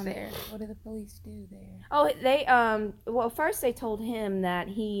police. There. What do the police do there? Oh, they well, first they told him that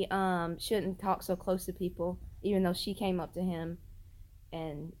he shouldn't talk so close to people, even though she came up to him,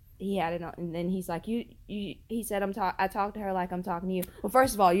 and he had it on. And then he's like, he said, I talked to her like I'm talking to you. Well,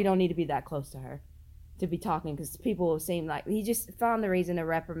 first of all, you don't need to be that close to her to be talking because people will seem like he just found the reason to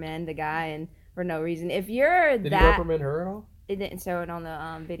reprimand the guy and for no reason. If you're Did that, he reprimand her at all? it didn't show it on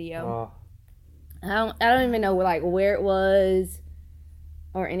the video. Oh, I don't even know like where it was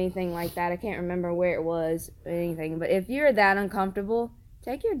or anything like that. I can't remember where it was or anything. But if you're that uncomfortable,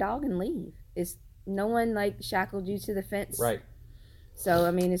 take your dog and leave. It's no one like shackled you to the fence. right. So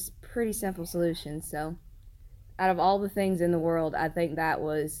I mean it's pretty simple solution. So out of all the things in the world, I think that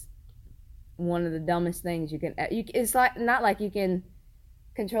was one of the dumbest things you can. It's like not like you can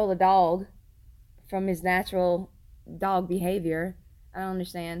control a dog from his natural dog behavior. I don't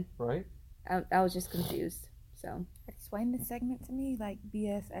understand. Right. I was just confused. So Explain the segment to me, like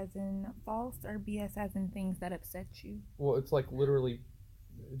BS as in false or BS as in things that upset you? Well, it's like literally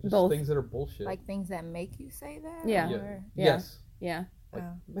just Both. things that are bullshit. Like things that make you say that? Yeah. Yeah. Or, Yeah. Yes. yeah, Like,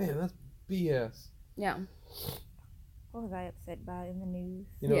 Oh. man, that's BS. yeah. what was I upset by in the news?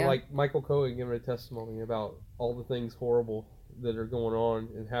 You know, Yeah. like Michael Cohen giving a testimony about all the things horrible that are going on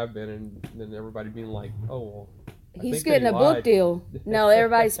and have been, and then everybody being like, "Oh, well, I He's think getting they a lied." book deal. No,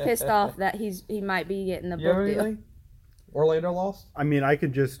 everybody's pissed off that he might be getting a You have book deal. anything? Orlando lost. I mean, I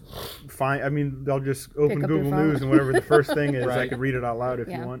could just find. I mean, they'll just open up your Google phone. News and whatever the first thing is, I Right. could read it out loud if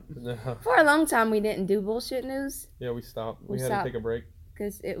Yeah. you want. No. For a long time, we didn't do bullshit news Yeah, we stopped. We We had stopped. to take a break.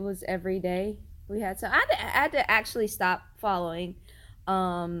 because it was every day. we had. So I had to actually stop following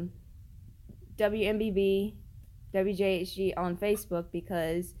WMBB, WJHG on Facebook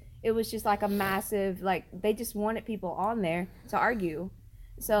because it was just like a massive, like, they just wanted people on there to argue.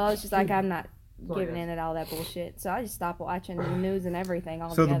 So I was just like, I'm not giving in at all that bullshit. So I just stopped watching the news and everything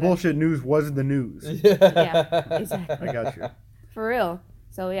all So the bullshit news was the news. Yeah, exactly. I got you. For real.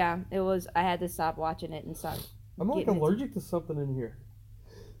 So yeah, it was, I had to stop watching it and stop. I'm like allergic to something in here.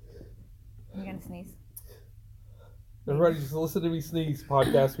 You're going to sneeze? Everybody just listen to me sneeze,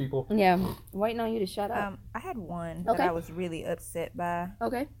 podcast people. Yeah, waiting on you to shut up. I had one Okay. that I was really upset by.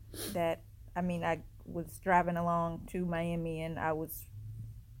 Okay. That, I mean, I was driving along to Miami and I was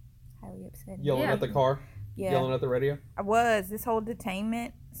highly upset. Yelling at the car? Yeah. Yelling at the radio? I was. This whole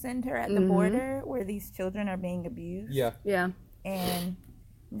detainment center at the border where these children are being abused. Yeah. Yeah. And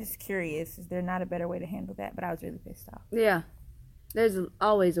I'm just curious, is there not a better way to handle that? But I was really pissed off. Yeah. There's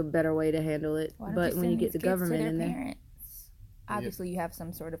always a better way to handle it, Why don't but when you send get the these kids government to in their there. parents? Obviously, you have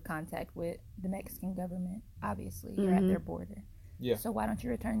some sort of contact with the Mexican government. Obviously, you're at their border. Yeah. So why don't you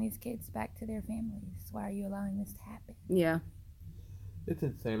return these kids back to their families? Why are you allowing this to happen? Yeah. It's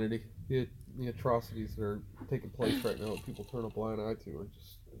insanity. The atrocities that are taking place right now that people turn a blind eye to are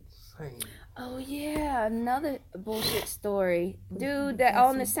just insane. Oh yeah, another bullshit story. Dude that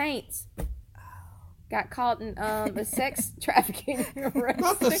owned the Saints got caught in a sex trafficking arrest.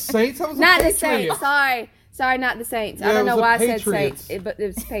 Not the Saints. That was Not a the Patriot. Saints. Sorry, not the Saints. Yeah, I don't it know was why the I said Patriots. Saints, but it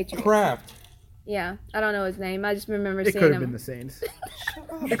was Patriots. Kraft. Yeah, I don't know his name. I just remember It seeing could have him. been the Saints.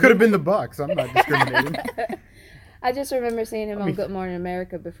 It could have been the Bucks. I'm not discriminating. I just remember seeing him I on mean- Good Morning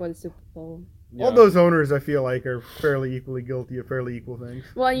America before the Super Bowl. Yeah. All those owners, I feel like, are fairly equally guilty of fairly equal things.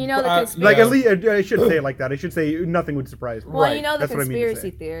 Well, you know the conspiracy. Like, at least I shouldn't say it like that. I should say nothing would surprise me. Well, you know the That's what I mean to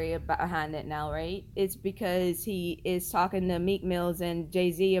conspiracy say. theory behind it now, right? It's because he is talking to Meek Mills and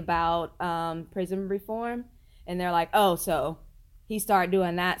Jay-Z about prison reform, and they're like, oh, so he started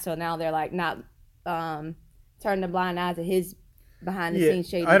doing that, so now they're like not turning a blind eye to his behind-the-scenes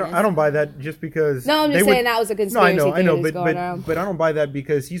shadiness. I don't buy that just because. No, I'm just saying that was a conspiracy I know, theory that's going around. but I don't buy that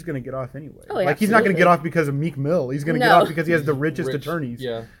because he's going to get off anyway. Oh, yeah, like, he's not going to absolutely. get off because of Meek Mill. He's going to get No. off because he has the richest Rich. attorneys.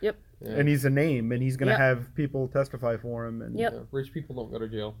 Yeah. Yep. Yeah. And he's a name, and he's going to Yep. have people testify for him. And Yep. Yeah. Rich people don't go to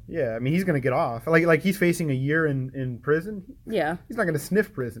jail. yeah, I mean, he's going to get off. Like he's facing a year in prison. Yeah. He's not going to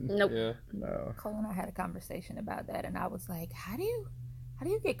sniff prison. Nope. Yeah. No. Cole and I had a conversation about that, and I was like, "How do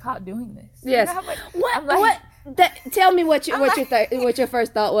you get caught doing this?" Yes. You know, I'm like, What? I'm like, What? Tell me what I'm what your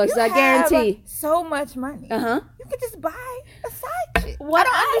first thought was. 'Cause I guarantee. have so much money. Uh-huh. You could just buy a side chick. What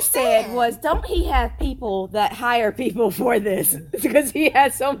don't I said was, don't he have people that hire people for this? Because he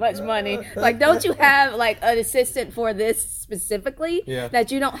has so much money. Like, don't you have, like, an assistant for this specifically? Yeah.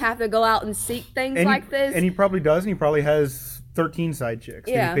 That you don't have to go out and seek things like this? And he probably does, and he probably has 13 side chicks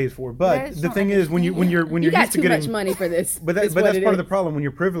Yeah. that he pays for. But That's the not thing is, when you're you used got to too getting much money for this. But is that's what it part of is. the problem. When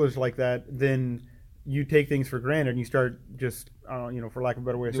you're privileged like that, then you take things for granted and you start just, for lack of a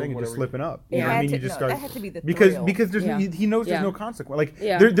better way of Doing saying it, just whatever slipping up. It You know what I had mean? to- You just no, start that had to be the because thrill. there's Yeah. he knows there's Yeah. no consequence. Like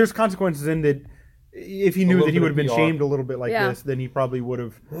Yeah. there's consequences in that. If he knew little that he bit would have of been PR. shamed a little bit like Yeah. this, then he probably would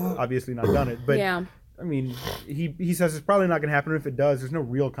have obviously not done it. But Yeah. I mean, he says it's probably not going to happen. If it does, there's no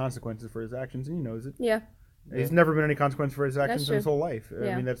real consequences for his actions, and he knows it. Yeah. There's never been any consequence for his actions in his true. whole life. I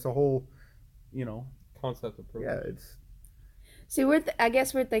Yeah. mean, that's the whole, Concept of privilege. yeah, it's. See, I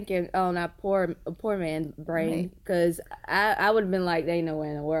guess we're thinking on a poor man brain, Right. because I would have been like, there ain't no way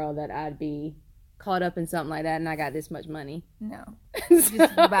in the world that I'd be caught up in something like that, and I got this much money. No, just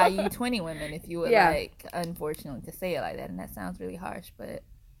buy you 20 women if you would Yeah. like. Unfortunately, to say it like that, and that sounds really harsh, but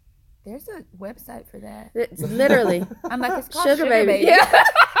there's a website for that. It's literally I'm like, it's called sugar baby. Yeah.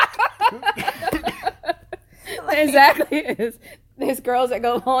 Exactly. There's girls that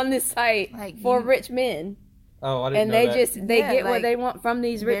go on this site Like, for you- rich men, Oh, I didn't and know they that. just they Yeah, get what like, they want from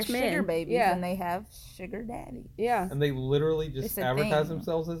these They're rich men. sugar babies, Yeah. and they have sugar daddy. Yeah. And they literally It's just a advertise thing.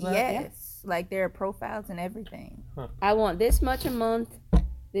 themselves as that? Yes, like their profiles and everything. I want this much a month.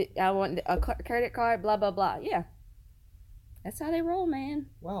 I want a credit card. Blah blah blah. Yeah. That's how they roll, man.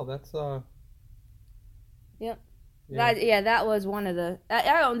 Wow, that's Yep. Yeah. That was one of the.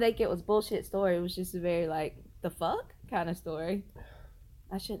 I don't think it was bullshit story. It was just a very like the fuck kind of story.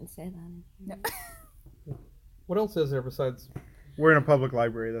 I shouldn't say that. No. What else is there besides? We're in a public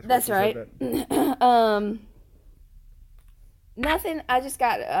library. That's why she right. said that. Nothing. I just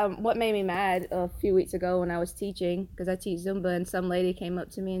got what made me mad a few weeks ago when I was teaching, because I teach Zumba, and some lady came up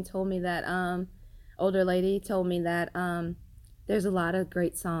to me and told me that older lady told me that There's a lot of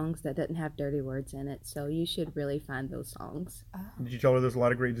great songs that doesn't have dirty words in it, so you should really find those songs. Did you tell her there's a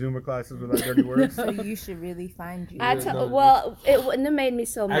lot of great Zumba classes without dirty words? So you should really find you. Well, it wouldn't have made me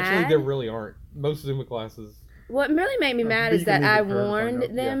so mad. Actually, there really aren't. Most Zumba classes. What really made me mad is that I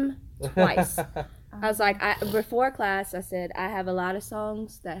warned them twice. I was like, before class, I said, I have a lot of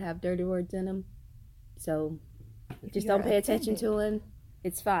songs that have dirty words in them, so just don't pay attention to them.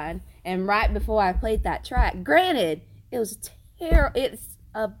 It's fine. And right before I played that track, granted, it was terrible. It's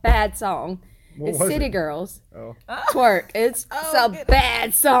a bad song. It's City Girls. Twerk. It's a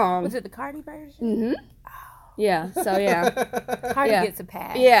bad song. Was it the Cardi version? Mm-hmm. Yeah, so yeah. Cardi gets a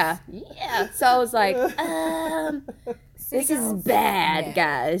pass. Yeah. So I was like, this is bad,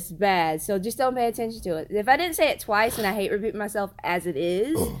 guys. Bad. So just don't pay attention to it. If I didn't say it twice, and I hate repeating myself as it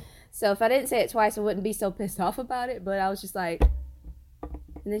is, so if I didn't say it twice, I wouldn't be so pissed off about it. But I was just like,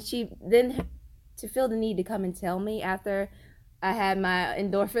 and then to feel the need to come and tell me after I had my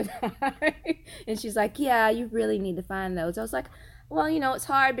endorphin high, and she's like, yeah, you really need to find those. I was like, well, it's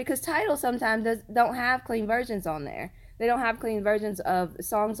hard because Tidal sometimes don't have clean versions on there. They don't have clean versions of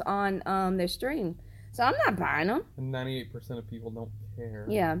songs on their stream. So I'm not buying them. And 98% of people don't care.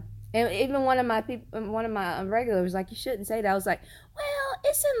 Yeah. And even one of my regulars was like, you shouldn't say that. I was like, well,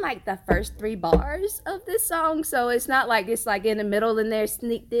 it's in like the first 3 bars of this song. So it's not like it's like in the middle and they're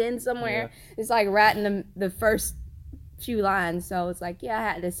sneaked in somewhere. Yeah. It's like right in the first few lines. So it's like, yeah, I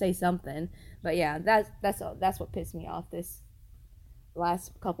had to say something. But yeah, that's what pissed me off this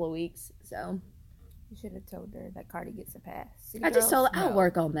last couple of weeks. So you should have told her that Cardi gets a pass. Just told her I'll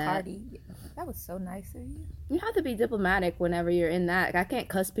work on that. Cardi, that was so nice of you. You have to be diplomatic whenever you're in that. I can't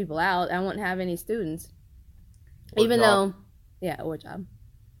cuss people out. I wouldn't have any students. Or job.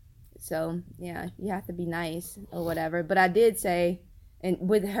 So yeah, you have to be nice or whatever. But I did say, and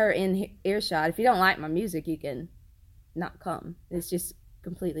with her in earshot, if you don't like my music, you can not come. It's just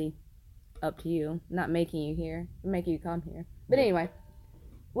completely up to you. Not making you come here. But anyway,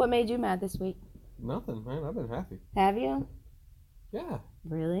 what made you mad this week? Nothing, man. I've been happy. Have you? Yeah.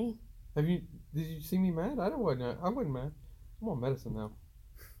 Really? Did you see me mad? I wasn't mad. I'm on medicine now.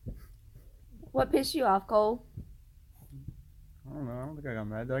 What pissed you off, Cole? I don't know. I don't think I got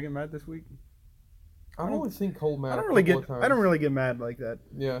mad. Did I get mad this week? I've only seen Cole mad. I don't really get mad like that.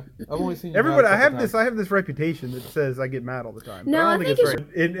 Yeah, I've only seen. Everybody, I have this reputation that says I get mad all the time. No, I don't think it's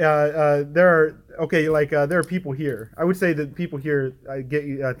right. There are people here. I would say that people here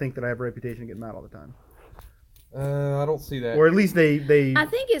think that I have a reputation to get mad all the time. I don't see that. Or at least they. I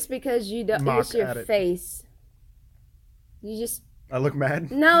think it's because you don't. It's your face. You just. I look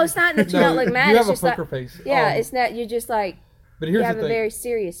mad. No, it's not that you don't look mad. You it's have just a poker face. Yeah, it's not. You're just like. But here's you have the thing. a very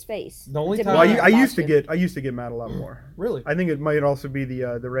serious face. The only time I used to get mad a lot more. Really? I think it might also be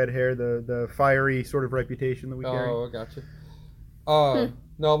the red hair, the fiery sort of reputation that we carry. Oh, I gotcha.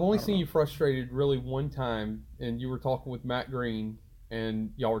 No, I've only seen you frustrated really one time, and you were talking with Matt Green,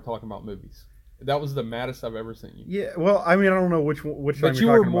 and y'all were talking about movies. That was the maddest I've ever seen you. Yeah, well, I mean, I don't know which time but you're you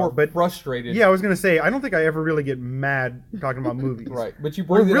were talking more about, but frustrated. Yeah, I was gonna say I don't think I ever really get mad talking about movies. Right, but you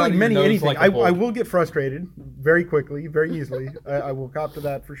bring really anything. Like I will get frustrated very quickly, very easily. I will cop to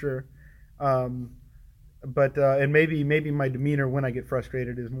that for sure. But and maybe my demeanor when I get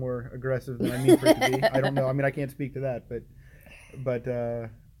frustrated is more aggressive than I mean for it to be. I don't know. I mean, I can't speak to that, but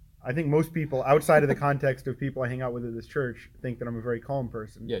I think most people outside of the context of people I hang out with at this church think that I'm a very calm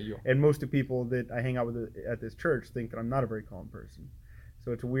person. Yeah, you are. And most of the people that I hang out with at this church think that I'm not a very calm person.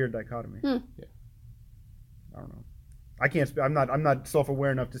 So it's a weird dichotomy. Yeah. I don't know. I can't. I'm not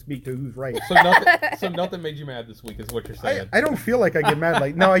self-aware enough to speak to who's right. So nothing made you mad this week, is what you're saying. I don't feel like I get mad.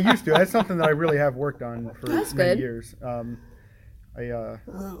 Like no, I used to. That's something that I really have worked on for many years. I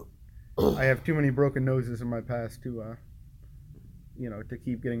have too many broken noses in my past to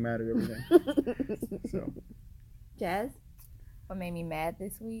keep getting mad at everything. So, Jazz? What made me mad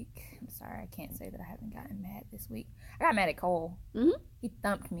this week? I'm sorry, I can't say that I haven't gotten mad this week. I got mad at Cole. Mm-hmm. He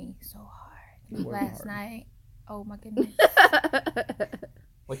thumped me so hard last night. Oh my goodness.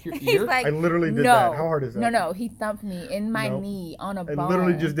 Like your He's ear? like, I literally did that. How hard is that? No, he thumped me in my knee on a bone. I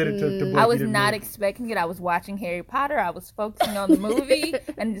literally just did it to Blake. I was not expecting it. I was watching Harry Potter. I was focusing on the movie,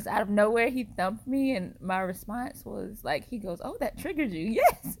 and just out of nowhere, he thumped me, and my response was like, he goes, "Oh, that triggered you."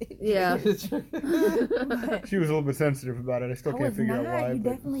 Yes. Yeah. She was a little bit sensitive about it. I still can't figure out why. He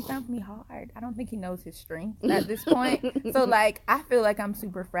definitely thumped me hard. I don't think he knows his strength at this point. So, like, I feel like I'm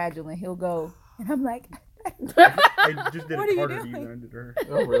super fragile, and he'll go, and I'm like... I just did it harder to you than I did to her.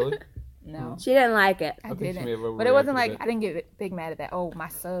 Oh, really? No. She didn't like it. I didn't. But it wasn't like, I didn't get big mad at that. Oh, my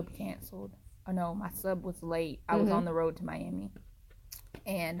sub canceled. Oh, no, my sub was late. I was on the road to Miami.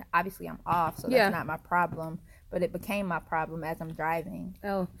 And obviously I'm off, so that's not my problem. but it became my problem as I'm driving.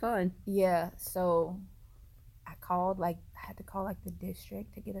 Oh, fun. Yeah, so I had to call the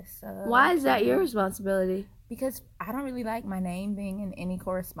district to get a sub. Why is that your responsibility? Because I don't really like my name being in any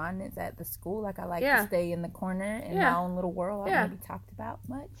correspondence at the school. Like, I like to stay in the corner in my own little world. I don't really talked about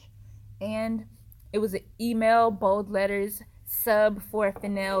much. And it was an email, bold letters, sub for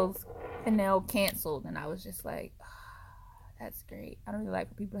Fennell canceled. And I was just like, that's great. I don't really like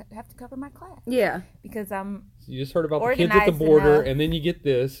for people to have to cover my class. Yeah. Because I'm You just heard about the kids at the border, enough. and then you get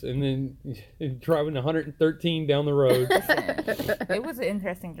this, and then you're driving 113 down the road. It was an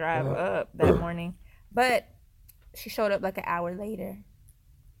interesting drive up that morning. But she showed up like an hour later,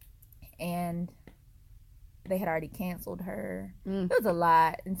 and they had already canceled her. It was a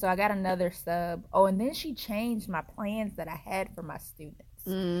lot. And so I got another sub. Oh, and then she changed my plans that I had for my students.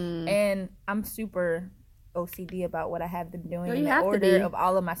 And I'm super OCD about what I have them doing in the order of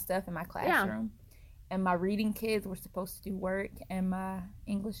all of my stuff in my classroom. And my reading kids were supposed to do work, and my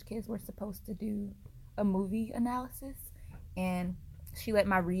English kids were supposed to do a movie analysis. And she let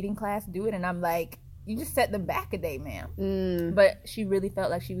my reading class do it, and I'm like, you just set them back a day, ma'am. But she really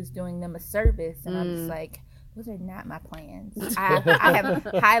felt like she was doing them a service, and I'm just like, those are not my plans. I have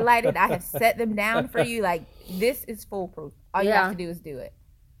highlighted, I have set them down for you. Like, this is foolproof. All you have to do is do it.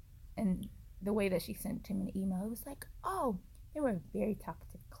 And the way that she sent it to me in the email, it was like, oh, they were a very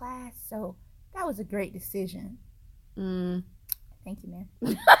talkative class, so that was a great decision. Thank you,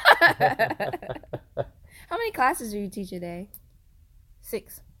 man. How many classes do you teach a day?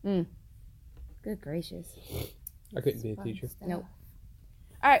 6. Good gracious. I couldn't be a teacher. Nope.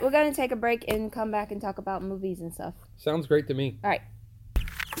 All right, we're going to take a break and come back and talk about movies and stuff. Sounds great to me. All right.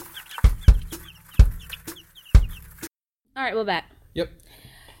 All right, we're back. Yep.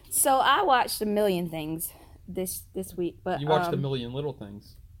 So I watched a million things this week, but You watched A Million Little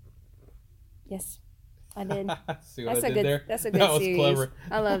Things. Yes, I did. See what I did there? That's a good That was series. clever.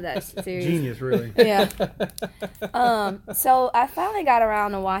 I love that series. Genius, really. Yeah. So I finally got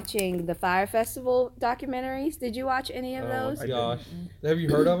around to watching the Fire Festival documentaries. Did you watch any of those? Oh my gosh. Have you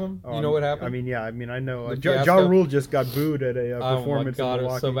heard of them? You know what happened? I know. The Ja fiasco? Rule just got booed at a performance oh my God, in it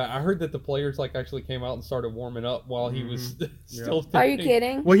was Milwaukee. so bad. I heard that the players actually came out and started warming up while he was still. Are you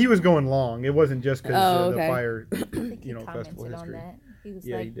kidding? Well, he was going long. It wasn't just because okay. the fire, He festival commented on history. that. He was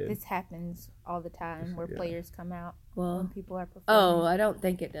Yeah, he like, did. this happens all the time where players come out Well, when people are performing. oh, I don't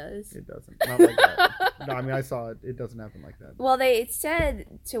think it does. It doesn't. Not like that. No, I mean, I saw it. It doesn't happen like that. Well, they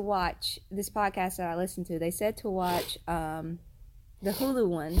said to watch this podcast that I listened to. They said to watch the Hulu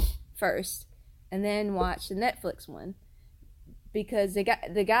one first, and then watch the Netflix one, because the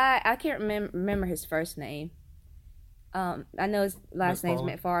guy I can't remember his first name. I know his last name's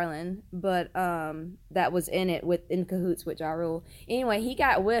McFarlane, but that was in cahoots with Ja Rule. Anyway, he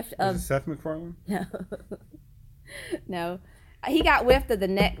got whiffed Was of it Seth MacFarlane? no, he got whiffed of the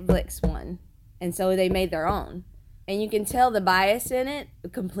Netflix one, and so they made their own, and you can tell the bias in it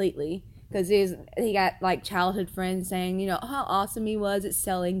completely, because he got like childhood friends saying, you know, how awesome he was at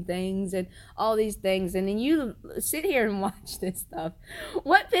selling things and all these things, and then you sit here and watch this stuff.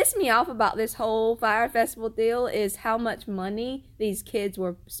 What pissed me off about this whole Fire Festival deal is how much money these kids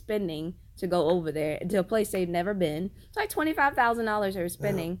were spending to go over there to a place they've never been. It's like $25,000 they were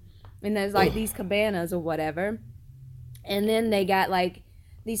spending, and there's like these cabanas or whatever, and then they got like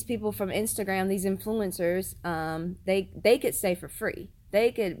these people from Instagram, these influencers, they could stay for free.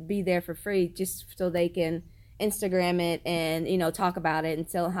 They could be there for free just so they can Instagram it and, you know, talk about it and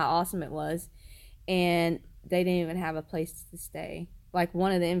tell how awesome it was. And they didn't even have a place to stay. Like,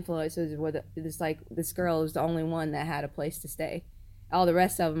 one of the influencers this girl was the only one that had a place to stay. All the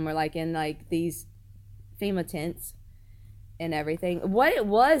rest of them were like in like these FEMA tents and everything. What it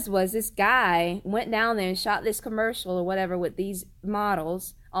was this guy went down there and shot this commercial or whatever with these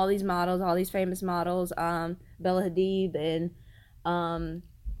models, all these famous models, Bella Hadid and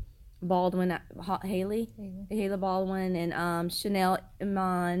Baldwin, Haley Baldwin, and Chanel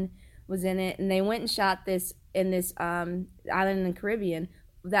Iman was in it, and they went and shot this in this island in the Caribbean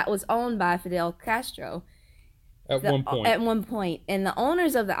that was owned by Fidel Castro At one point, and the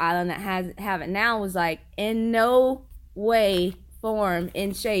owners of the island that have it now was like, in no way, form,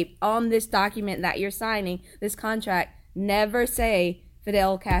 in shape on this document that you're signing, this contract, never say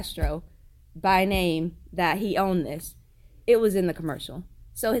Fidel Castro by name that he owned this. It was in the commercial.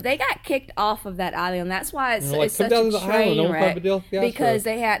 So they got kicked off of that island. That's why it's such a train wreck, because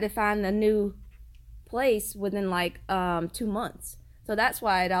they had to find a new place within like 2 months. So that's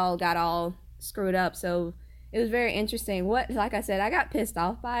why it all got all screwed up. So it was very interesting. Like I said, I got pissed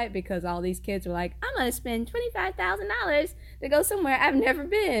off by it because all these kids were like, I'm going to spend $25,000 to go somewhere I've never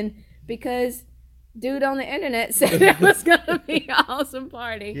been, because dude on the internet said it was gonna be an awesome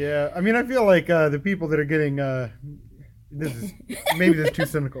party. Yeah, I mean, I feel like the people that are getting this is too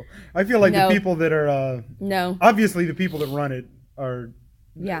cynical. I feel like No. the people that are No. obviously the people that run it are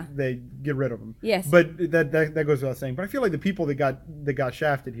Yeah. they get rid of them. Yes. But that goes without saying. But I feel like the people that got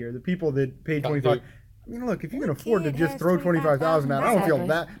shafted here, the people that paid 25. I mean, look, if you can afford to kid just has throw 25,000 out, I don't feel Exactly.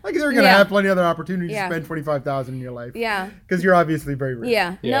 that. Like they're gonna Yeah. have plenty of other opportunities Yeah. to spend 25,000 in your life. Yeah. Because you're obviously very rich.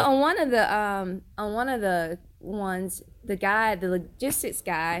 Yeah. Yeah. No, on one of the ones, the logistics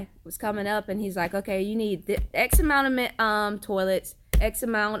guy was coming up and he's like, okay, you need X amount of toilets, X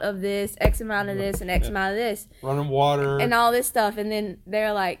amount of this, X amount of this, and X amount of this, Running water. and all this stuff. And then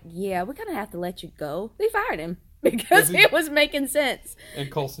they're like, yeah, we're gonna have to let you go. They fired him because it was making sense. and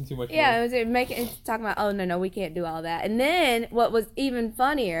costing too much Yeah, money. it was it's talking about, oh no, we can't do all that. And then what was even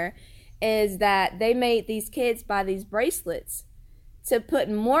funnier is that they made these kids buy these bracelets to put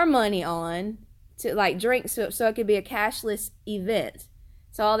more money on to like drink, so it could be a cashless event.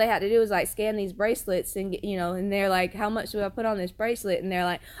 So all they had to do was like scan these bracelets and get, and they're like, how much do I put on this bracelet? And they're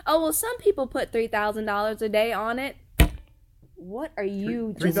like, oh well, some people put $3,000 a day on it. What are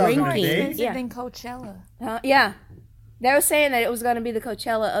you $3,000 a drinking? More day? expensive Yeah. than Coachella. Yeah. They were saying that it was going to be the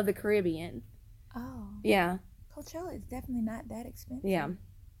Coachella of the Caribbean. Oh, Yeah. Coachella is definitely not that expensive. Yeah.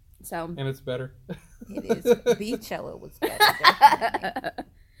 So. And it's better. It is. Beachella was better. Definitely.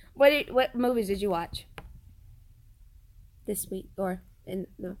 What movies did you watch this week or in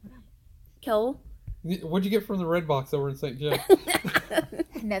the Cole? What'd you get from the Red Box over in St. Joe?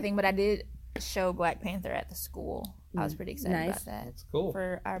 Nothing, but I did show Black Panther at the school. I was pretty excited Nice. about that That's cool.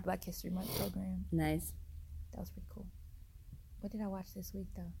 for our Black History Month program. Nice. That was pretty cool. What did I watch this week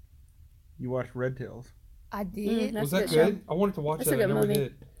though? You watched Red Tails. I did. That's Was a that good show. good? I wanted to watch That's a that. I good never movie.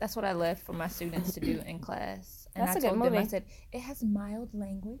 did. That's what I left for my students to do in class. And That's I a good told them, I movie. said, it has mild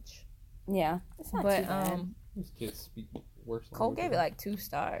language. Yeah. It's not too But bad. These kids speak worse. Cole language gave it than like 2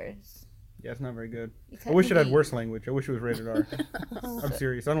 stars. Yeah, it's not very good. He I wish it had couldn't worse language. I wish it was rated R. I'm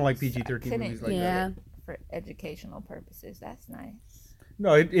serious. I don't like PG-13 Couldn't- movies like Yeah. that. for educational purposes. That's nice.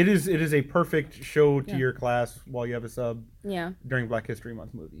 No, it is a perfect show to Yeah. your class while you have a sub Yeah. during Black History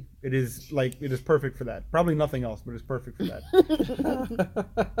Month movie. It is perfect for that. Probably nothing else, but it's perfect for that.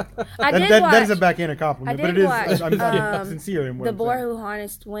 I did that watch is a backhanded compliment, I but it did is. watch, I'm sincere in what The I'm Boy saying. Who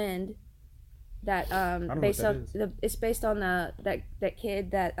Harnessed Wind. That don't know based what on that it's based on that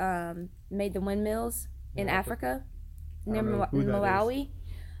kid that made the windmills in Africa near don't know who that Malawi.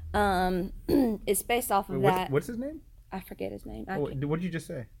 It's based off of Wait, that. what's his name? I forget his name. What did you just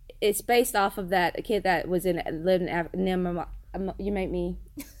say? It's based off of that kid that was lived in near you make me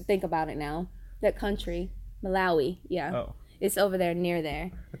think about it now. That country, Malawi. Yeah, Oh, it's over there near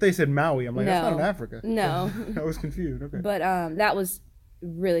there. I thought you said Maui. I'm like, that's not No. in Africa. No, I was confused. Okay. but that was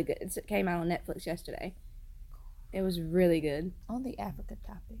really good. It came out on Netflix yesterday. It was really good. On the Africa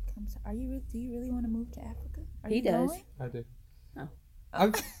topic, I'm sorry. Do you really want to move to Africa? Are He you does. going? I do.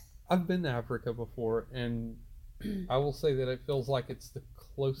 Oh. I've been to Africa before, and I will say that it feels like it's the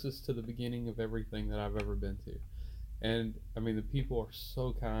closest to the beginning of everything that I've ever been to. And I mean, the people are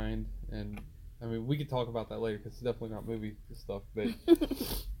so kind, and I mean, we could talk about that later because it's definitely not movie stuff,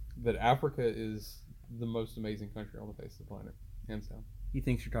 but Africa is the most amazing country on the face of the planet, hands down. He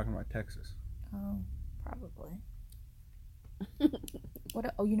thinks you're talking about Texas. Oh, probably.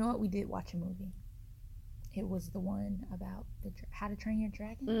 You know what? We did watch a movie. It was the one about How to Train Your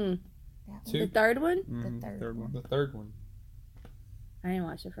Dragon. Mm. That Two. The third one? Mhm, third one. The third one. I didn't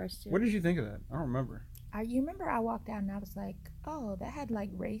watch the first two. What did you think of that? I don't remember. You remember I walked out and I was like, oh, that had like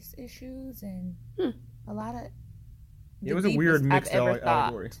race issues and a lot of. It was a weird deepest mixed I've ever thought.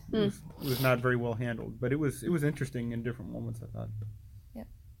 allegory. It was not very well handled, but it was interesting in different moments, I thought.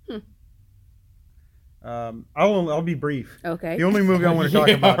 Yep. I'll be brief. Okay. The only movie I want to talk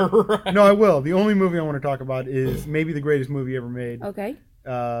Yeah, about. right. No, I will. The only movie I want to talk about is maybe the greatest movie ever made. Okay.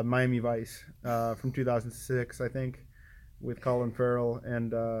 Miami Vice from 2006, I think, with Colin Farrell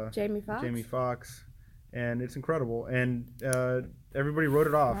and Jamie Foxx. Jamie Foxx, and it's incredible. And everybody wrote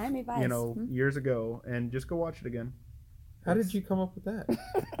it off, Miami Vice. years ago. And just go watch it again. How did you come up with that?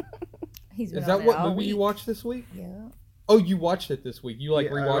 He's been Is that on it what all movie you week. watched this week? Yeah. Oh, you watched it this week. You rewatched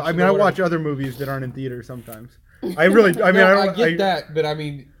it. I mean, or I whatever? watch other movies that aren't in theaters sometimes. I really, I mean, No, I don't. get that, but I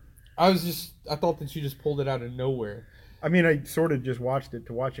mean, I thought that you just pulled it out of nowhere. I mean, I sort of just watched it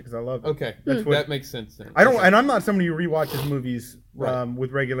to watch it because I love it. Okay, That's what- that makes sense then. I don't, Okay. and I'm not somebody who rewatches movies Right.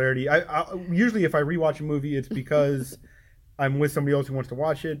 with regularity. I usually, if I rewatch a movie, it's because I'm with somebody else who wants to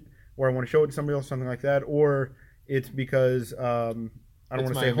watch it, or I want to show it to somebody else, something like that, or it's because I don't It's want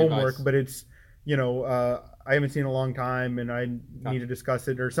to say Miami homework, Vice. but it's I haven't seen in a long time, and I need to discuss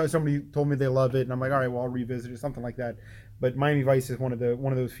it, or somebody told me they love it, and I'm like, all right, well, I'll revisit it, something like that. But Miami Vice is one of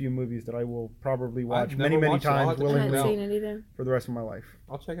those few movies that I will probably watch many times I haven't willingly seen it either. for the rest of my life.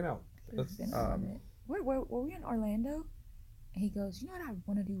 I'll check it out. Were we in Orlando? And he goes, you know what I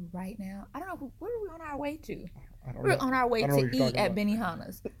want to do right now? I don't know. Where are we on our way to? We're on our way to eat at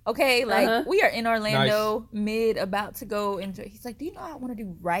Benihana's. Okay, like we are in Orlando, about to go into. He's like, do you know what I want to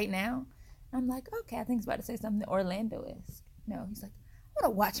do right now? I'm like, okay, I think he's about to say something Orlando is. No, he's like, I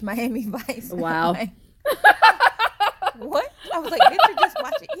want to watch Miami Vice. Wow. Like, what? I was like, did you just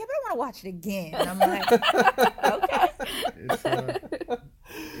watch it? Yeah, but I want to watch it again. And I'm like, okay.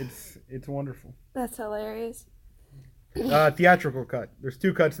 It's wonderful. That's hilarious. Theatrical cut. There's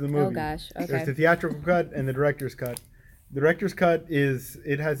 2 cuts of the movie. Oh gosh. Okay. There's the theatrical cut and the director's cut. The director's cut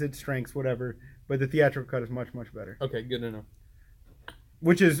it has its strengths, whatever, but the theatrical cut is much better. Okay, good to know.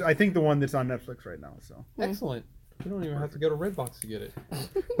 Which is, I think, the one that's on Netflix right now. So Excellent. You don't even have to go to Redbox to get it.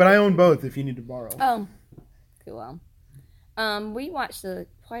 But I own both if you need to borrow. Oh, cool. We watched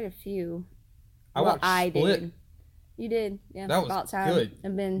quite a few. I watched Split. did. You did, yeah. That was about time.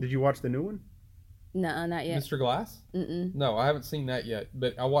 good. Did you watch the new one? No, not yet. Mr. Glass? Mm-mm. No, I haven't seen that yet.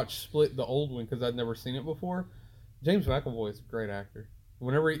 But I watched Split, the old one, because I'd never seen it before. James McAvoy is a great actor.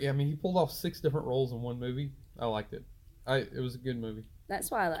 He pulled off 6 different roles in one movie. I liked it. It was a good movie.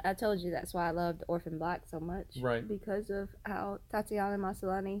 That's why I told you that's why I loved Orphan Black so much. Right. Because of how Tatiana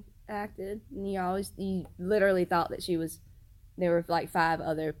Maslany acted. And you literally thought that there were like 5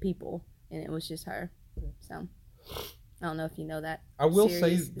 other people, and it was just her. So, I don't know if you know that. I will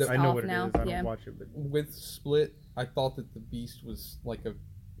say that I know what now. it is. I don't watch it, but with Split, I thought that the Beast was like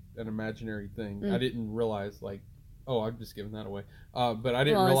an imaginary thing. I didn't realize I'm just giving that away. But I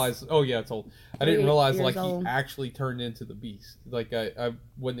didn't realize. Oh yeah, it's old. I didn't realize he actually turned into the Beast. Like I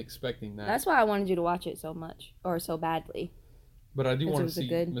wasn't expecting that. That's why I wanted you to watch it so much or so badly. But I do want to see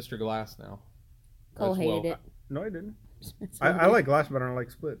Mr. Glass now. Cole hated it. No, I didn't. I like Glass better than I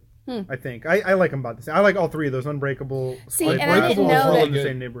like Split. I think I like them about the same. I like all 3 of those. Unbreakable. See, Split, and I didn't know that. In the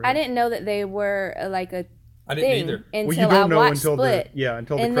same neighborhood. I didn't know that they were like a I didn't thing either. until I watched Split.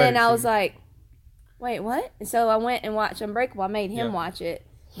 Until the and then I was like, wait, what? So I went and watched Unbreakable. I made him watch it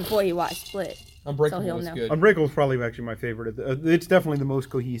before he watched Split. Unbreakable was good. Unbreakable is probably actually my favorite. It's definitely the most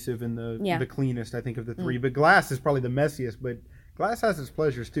cohesive and the cleanest, I think, of the 3. But Glass is probably the messiest. But Glass has its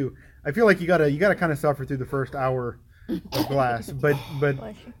pleasures too. I feel like you gotta kind of suffer through the first hour of Glass, but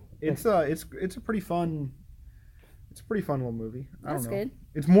it's a pretty fun. It's a pretty fun little movie. I don't know. Good.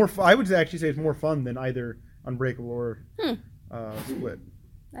 It's more. I would actually say it's more fun than either Unbreakable or Split.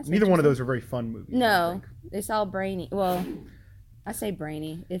 Neither one of those are very fun movies. No, it's all brainy. Well, I say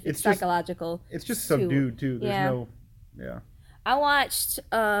brainy. If it's psychological. It's just subdued too. There's I watched.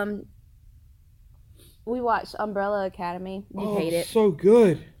 We watched Umbrella Academy. You hate it. So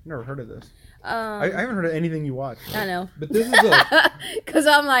good. Never heard of this. I haven't heard of anything you watched. I know. But this is because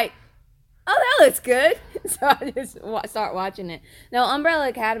I'm like, oh, that looks good. So I just start watching it. No, Umbrella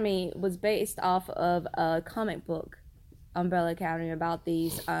Academy was based off of a comic book, Umbrella Academy, about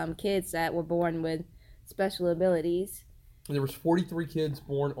these kids that were born with special abilities. There was 43 kids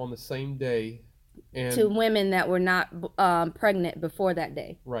born on the same day. And to women that were not pregnant before that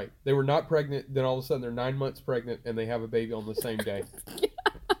day. Right. They were not pregnant, then all of a sudden they're 9 months pregnant and they have a baby on the same day.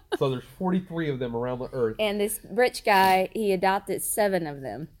 So there's 43 of them around the earth. And this rich guy, he adopted 7 of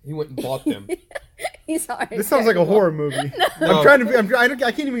them. He went and bought them. This sounds like a horror movie. No. I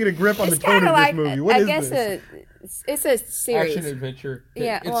can't even get a grip on the tone of this movie. What is this? It's a series. Action adventure.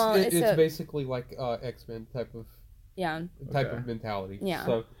 Yeah, it's basically like X-Men type of mentality. Yeah.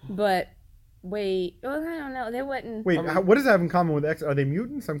 So, but I don't know. They wouldn't. Wait, what does that have in common with X? Are they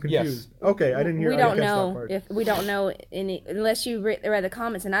mutants? I'm confused. Yes. Okay, I didn't hear. We don't know we don't know any unless you read the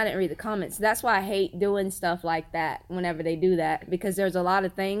comments, and I didn't read the comments. That's why I hate doing stuff like that whenever they do that, because there's a lot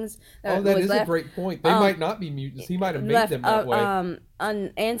of things. That is a great point. They might not be mutants. He might have made them that way.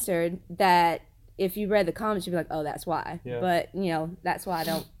 Unanswered. That if you read the comments, you'd be like, oh, that's why. Yeah. But that's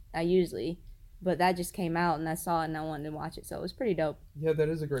why I usually. But that just came out, and I saw it, and I wanted to watch it, so it was pretty dope. Yeah, that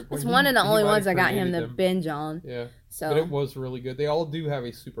is a great point. It's one of the only ones I got him to binge on. Yeah, so but it was really good. They all do have a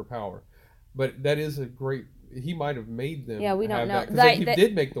superpower, but that is a great. He might have made them. Yeah, we don't know. He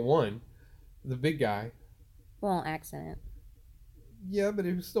did make the big guy. Well, on accident. Yeah, but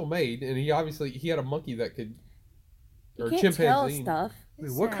it was still made, and he had a monkey that could. Or chimpanzee. Stuff.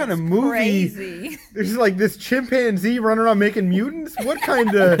 Wait, what kind of movie? Crazy. There's like this chimpanzee running around making mutants? What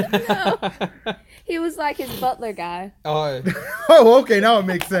kind of... No. He was like his butler guy. Oh, okay, now it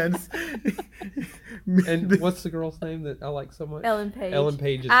makes sense. And what's the girl's name that I like so much? Ellen Page. Ellen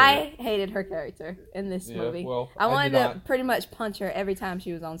Page is I hated her character in this movie. Well, I wanted did to not. pretty much punch her every time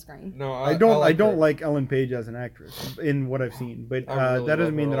she was on screen. No, I don't her. like Ellen Page as an actress in what I've seen, but I really that doesn't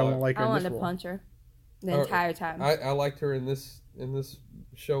love mean her that I a lot. won't like her I in wanted this to role. punch her the entire time. I liked her in this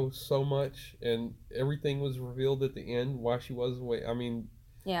show so much, and everything was revealed at the end why she was the way. I mean,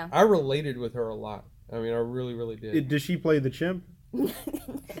 yeah. I related with her a lot. I mean, I really, really did. Does she play the chimp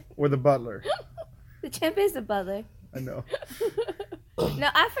or the butler? The chimp is the butler. I know. No,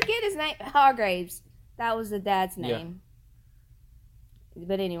 I forget his name. Hargraves. That was the dad's name.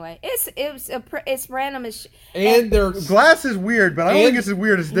 But anyway, it's random as and their Glass is weird, but I don't think it's as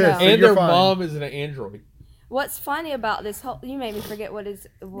weird as this. No. So and you're their fine. mom is an android. What's funny about this whole? You made me forget what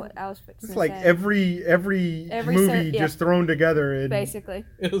I was fixing It's to like say. every movie just thrown together and basically.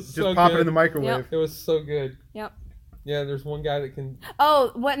 It was just so pop good. it in the microwave. It was so good. Yep. Yeah, there's one guy that can.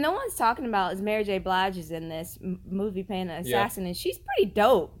 Oh, what no one's talking about is Mary J. Blige is in this movie playing an assassin, and she's pretty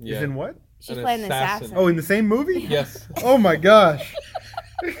dope. Yeah. Is in what? She's An playing an assassin. assassin. Oh, in the same movie? Yes. Oh my gosh.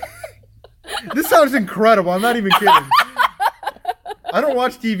 This sounds incredible. I'm not even kidding. I don't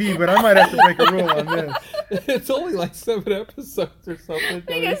watch TV, but I might have to break a rule on this. It's only like 7 episodes or something. I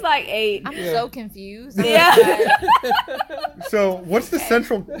think it's like 8. I'm so confused. Yeah. So, what's the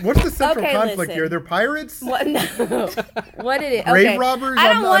central Okay, conflict listen. here? They're pirates? What? No. What did it? Grave Okay. robbers?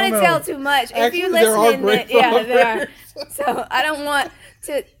 I don't want to know. tell too much. If Actually, you there are listen, grave yeah, they are. robbers. So I don't want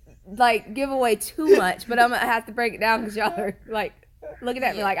to like give away too much, but I'm gonna have to break it down because y'all are like looking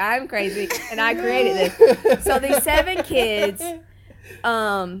at me like I'm crazy and I created this. So these 7 kids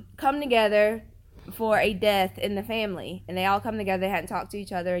come together for a death in the family, and they all come together. They hadn't talked to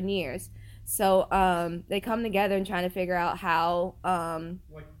each other in years, so they come together and trying to figure out how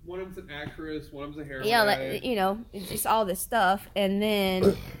Like one of them's an actress, one of them's a heroine. yeah, like, you know, it's just all this stuff. And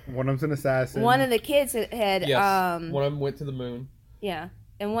then One of them's an assassin. one of the kids had Yes. One of them went to the moon. yeah,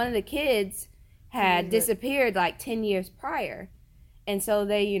 and one of the kids had disappeared like 10 years prior, and so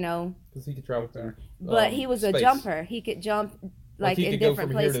they, you know, Because he could travel through. but he was a space. jumper. He could jump like he in could go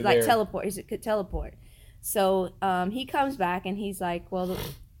different from here places, to like there. teleport. He could teleport. So he comes back and he's like, well,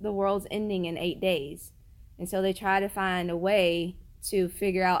 the world's ending in 8 days, and so they try to find a way to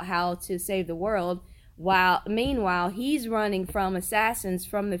figure out how to save the world. Meanwhile, he's running from assassins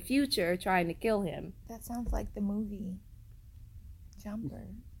from the future trying to kill him. That sounds like the movie Jumper.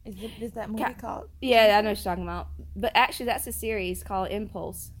 Is that movie called? Yeah, I know what you're talking about. But actually, that's a series called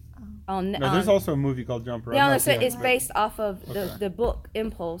Impulse. No, there's also a movie called Jumper. Yeah, I'm no, not so kidding, it's but- based off of Okay. the book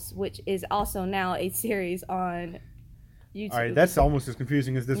Impulse, which is also now a series on YouTube. All right, that's almost as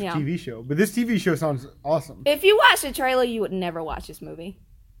confusing as this Yeah. TV show. But this TV show sounds awesome. If you watch the trailer, you would never watch this movie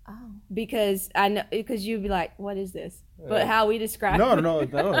Oh. because you'd be like, "What is this?" But how we describe No, it.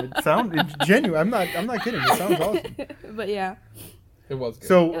 it's genuine. I'm not kidding. It sounds awesome. But yeah, It was good.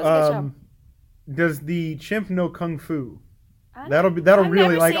 So, It was a good does the chimp know kung fu? I That'll I've really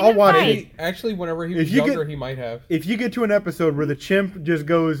never like. seen I'll him watch fight. it. Actually, whenever he If was you younger, get- he might have. If you get to an episode where the chimp just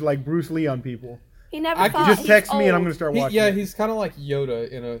goes like Bruce Lee on people, He never I fought. could just text He's me and I'm old. gonna start watching. Yeah, it. he's kind of like Yoda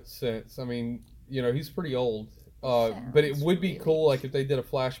in a sense. I mean, you know, he's pretty old. But it would be cool, like if they did a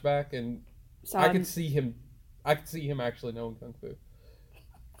flashback, and So I I'm- could see him. I could see him actually knowing kung fu.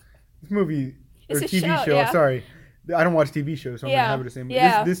 This movie or It's a TV show, show. yeah. Sorry, I don't watch TV shows, so I'm Yeah, gonna have it the same.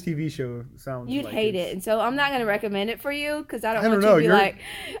 yeah. This TV show sounds. You'd like hate it's- it, and so I'm not going to recommend it for you because I don't I want don't you know, to be you're-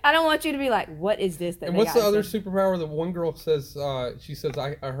 like, I don't want you to be like, what is this? That And they what's got the other to-" superpower? The one girl says, she says,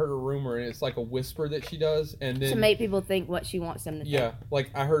 I heard a rumor, and it's like a whisper that she does, and then to make people think what she wants them to think. yeah, like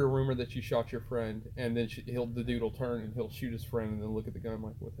I heard a rumor that you shot your friend, and then the dude will turn and he'll shoot his friend, and then look at the gun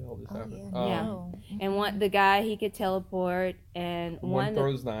like, what the hell just Oh, happened? yeah. Yeah. No. And the guy he could teleport, and One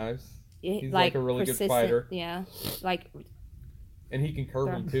throws knives, it- he's like a really good persistent- fighter. Yeah, like and he can curve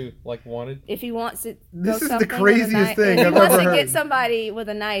them too, like Wanted. if he wants to. This go is the something with a craziest knife- thing if I've he wants ever to heard. get somebody with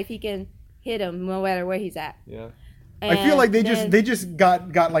a knife, he can hit him no matter where he's at. Yeah. I feel like they And just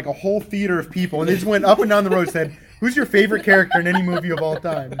got like a whole theater of people, and they just went up and down the road and said, "Who's your favorite character in any movie of all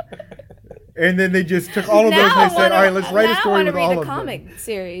time?" And then they just took all of those Now and I they said, wanna- "All right, let's write a now I story wanna with read all a of them." comic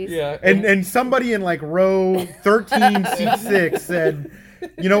series. Yeah. And somebody in like row 13, seat 6 said,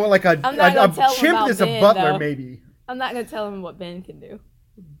 "You know what? Like a I'm not gonna tell him chimp about is a Ben, butler, though. maybe." I'm not gonna tell him what Ben can do.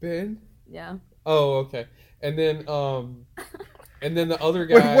 Ben. Yeah. Oh, okay. And then the other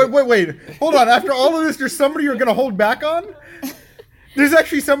guy. Wait! Hold on. After all of this, there's somebody you're gonna hold back on. There's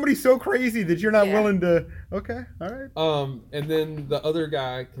actually somebody so crazy that you're not Yeah. willing to. Okay, all right. And then the other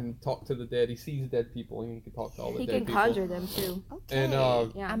guy can talk to the dead. He sees dead people, and he can talk to all the He dead can people. conjure them too. Okay. And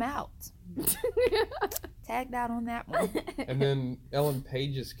Yeah. I'm out. Tagged out on that one. and then Ellen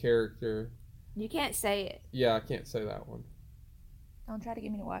Page's character, You can't say it. Yeah, I can't say that one. Don't try to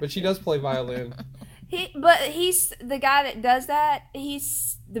get me to watch. But she does play violin. He's the guy that does that.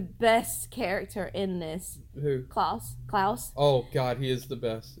 He's the best character in this. Who? Klaus. Oh God, he is the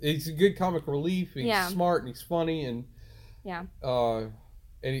best. He's a good comic relief. He's smart and he's funny and and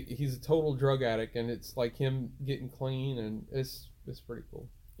he's a total drug addict, and it's like him getting clean, and it's pretty cool.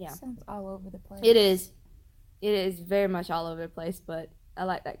 Yeah, sounds all over the place. It is very much all over the place, but I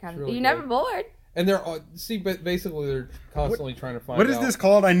like that kind of. Really You're never bored. And but basically they're constantly trying to find out. What is this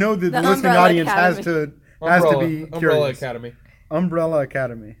called? I know that the listening audience has to be curious. Umbrella Academy. Umbrella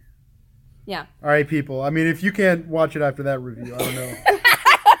Academy. Yeah. All right, people. I mean, if you can't watch it after that review, I don't know.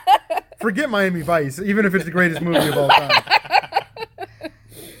 Forget Miami Vice, even if it's the greatest movie of all time.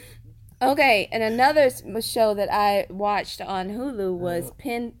 Okay, and another show that I watched on Hulu was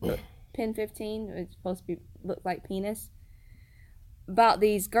Pen 15. It's supposed to look like penis. About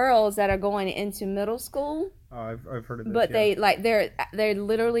these girls that are going into middle school. Oh, I've heard of this. But they're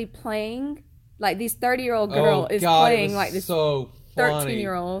literally playing, like this 30-year-old girl is playing like this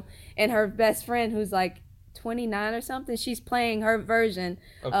 13-year-old, and her best friend who's like 29 or something, she's playing her version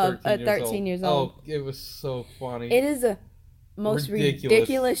of a 13 years old. Oh, it was so funny. It is the most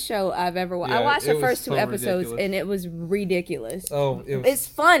ridiculous show I've ever watched. I watched the first 2 episodes and it was ridiculous. Oh, it's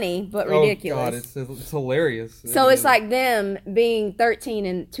funny but ridiculous. Oh God, it's hilarious. So it's like them being 13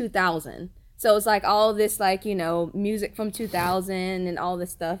 in 2000. So it's like all this music from 2000 and all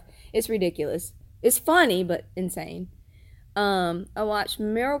this stuff. It's ridiculous. It's funny but insane. I watched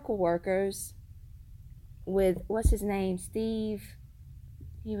Miracle Workers with what's his name? Steve.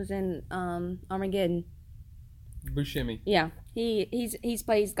 He was in Armageddon. Buscemi. Yeah, he's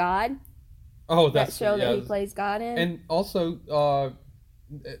plays God. Oh, that's that show that he plays God in. And also,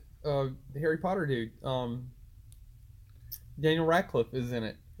 Harry Potter dude, Daniel Radcliffe is in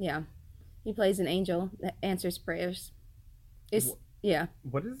it. Yeah, he plays an angel that answers prayers.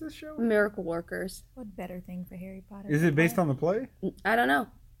 What is this show? Miracle Workers. What better thing for Harry Potter? Is it based on the play? I don't know.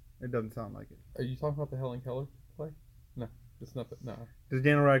 It doesn't sound like it. Are you talking about the Helen Keller play? No, it's not. No. Does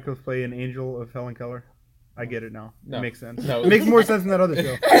Daniel Radcliffe play an angel of Helen Keller? I get it now. No. It makes sense. No. It makes more sense than that other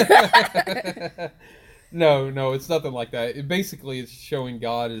show. No, it's nothing like that. It basically is showing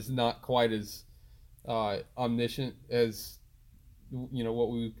God is not quite as omniscient as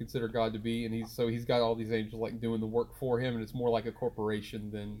what we would consider God to be, and he's got all these angels like doing the work for him, and it's more like a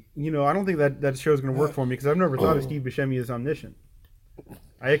corporation than. I don't think that show's going to work for me because I've never thought of Steve Buscemi as omniscient.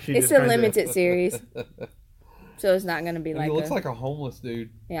 It's a limited series, so it's not going to be like. He looks like a homeless dude.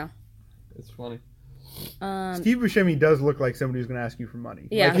 Yeah, it's funny. Steve Buscemi does look like somebody who's going to ask you for money.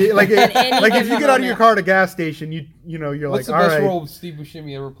 Yeah, like if you get out of your car at a gas station, you're What's like, the best role Steve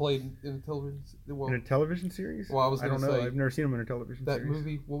Buscemi ever played in a television? In a television series? Well, I don't know. I've never seen him in a television series. That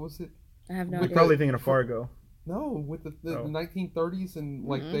movie, what was it? I have no idea. idea. Probably thinking of Fargo. No, with the 1930s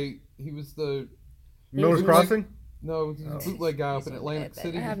and he was the Miller's Crossing. No, he was a bootleg guy up in Atlantic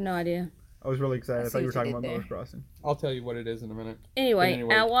City. I have no idea. I was really excited. I thought you were talking about Miller's Crossing. I'll tell you what it is in a minute. Anyway,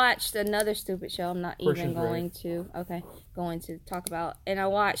 I watched another stupid show. I'm not even going to talk about. And I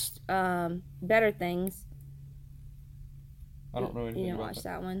watched Better Things. I don't know anything you didn't about watch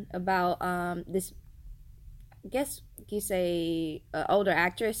that one about this. I guess you say older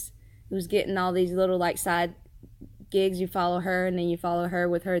actress who's getting all these little like side gigs. You follow her, and then you follow her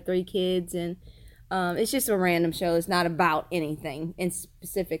with her 3 kids and. It's just a random show. It's not about anything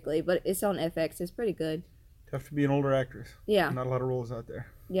specifically, but it's on FX. It's pretty good. Tough to be an older actress. Yeah. Not a lot of roles out there.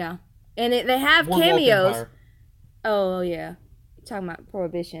 Yeah. And they have cameos. Oh, yeah. You're talking about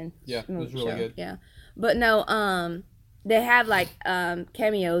Prohibition. Yeah, it was really good. Yeah. But no, they have like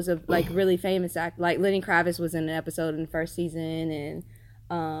cameos of like really famous actors. Like Lenny Kravitz was in an episode in the first season,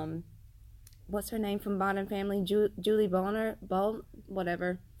 and what's her name from Modern Family? Julie Bonner?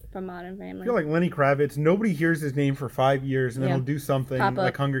 Whatever. From Modern Family. I feel like Lenny Kravitz, nobody hears his name for 5 years, and then he'll do something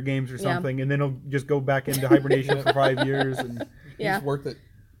like Hunger Games or something, and then he'll just go back into hibernation for 5 years. And he's worth it.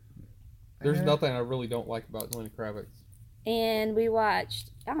 There's nothing I really don't like about Lenny Kravitz. And we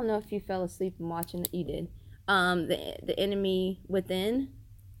watched, I don't know if you fell asleep in watching it, you did, The Enemy Within,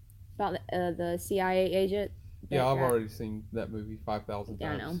 about the CIA agent. Yeah, I've already seen that movie 5,000 times.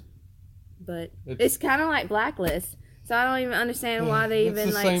 Yeah, I know. But it's kind of like Blacklist. So I don't even understand why they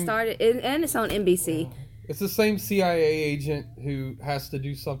even started it, and it's on NBC. It's the same CIA agent who has to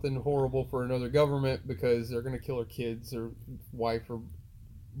do something horrible for another government because they're going to kill her kids or wife or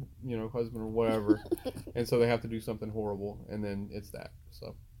husband or whatever, and so they have to do something horrible, and then it's that.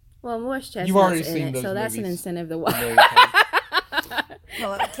 So. Well, Morris Chestnut's in it, so that's an incentive to watch.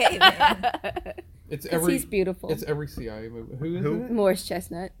 Well, okay then. He's beautiful. It's every CIA movie. Who is it? Morris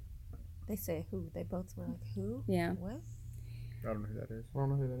Chestnut. They said who? They both were like, who? Yeah. What? I don't know who that is. I don't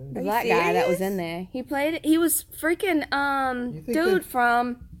know who that is. The Are you black guy that was serious? in there. He was freaking You think dude that-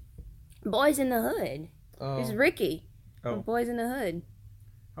 from Boys in the Hood. Oh, It's Ricky from Oh. Boys in the Hood.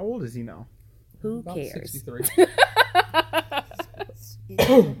 How old is he now? Who about cares? 63. It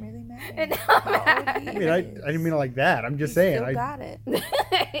doesn't really matter. How old he I mean, I didn't mean it like that. I'm just saying. Still got it.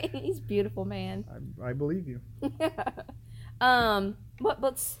 He's a beautiful man. I believe you. What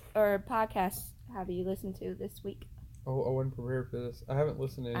books or podcasts have you listened to this week? Oh, I wasn't prepared for this. I haven't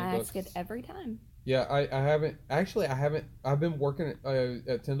listened to any I books. ask it every time. Yeah, I haven't. Actually, I haven't. I've been working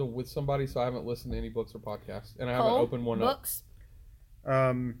at Tyndall with somebody, so I haven't listened to any books or podcasts. And I haven't Cole, opened one up. books?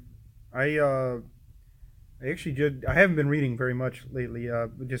 I actually did. I haven't been reading very much lately.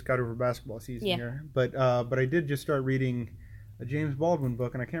 We just got over basketball season here, but I did just start reading a James Baldwin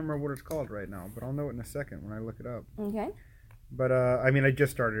book, and I can't remember what it's called right now, but I'll know it in a second when I look it up. Okay. But I mean, I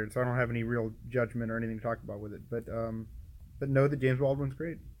just started it, so I don't have any real judgment or anything to talk about with it. But know that James Baldwin's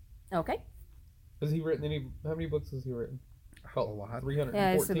great. Okay. Has he written any? How many books has he written? A lot. 314.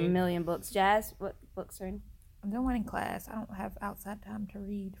 Yeah, it's a million books. Jazz, what books are in? I'm doing one in class. I don't have outside time to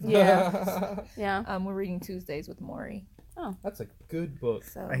read. Yeah. Yeah. We're reading Tuesdays with Maury. That's a good book.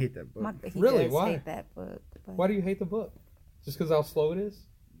 So I hate that book. He Really? does Why? hate that book. But Why do you hate the book? Just because how slow it is?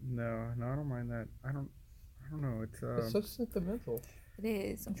 No, I don't mind that. I don't know. It's so sentimental. it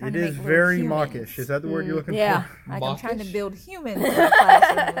is. I'm trying It to is make very little humans. mawkish. Is that the word you're looking yeah. for? Like I'm trying to Mawkish? build humans in the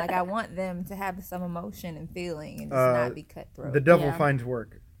classroom. Like I want them to have some emotion and feeling and just not be cutthroat. The Devil Yeah. Finds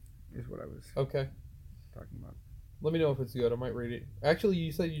Work is what I was Okay. talking about. Let me know if it's good. I might read it. Actually,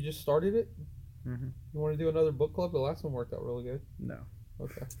 you said you just started it? Mm-hmm. You want to do another book club? The last one worked out really good. No.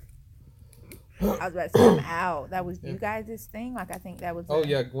 Okay. I was about to say I'm out. That was Yeah. you guys' thing. Like I think that was. Oh,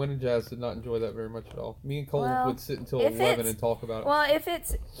 yeah. Gwen and Jazz did not enjoy that very much at all. Me and Cole Well, would sit until if 11 it's- and talk about it. Well, if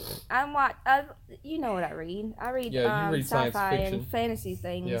it's, you know what I read. I read, Yeah, you read science sci-fi fiction. and fantasy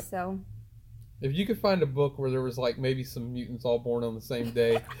things. Yeah. So If you could find a book where there was like maybe some mutants all born on the same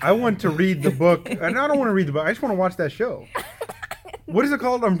day. I want to read the book, and I don't want to read the book. I just want to watch that show. What is it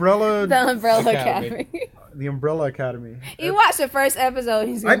called? Umbrella. the Umbrella Academy. Academy. The Umbrella Academy. You watch the first episode,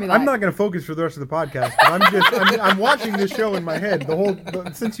 he's gonna be like, I'm not going to focus for the rest of the podcast. But I'm watching this show in my head.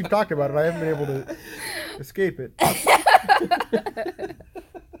 Since you've talked about it, I haven't been able to escape it.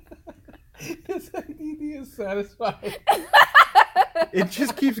 His idea is satisfied. It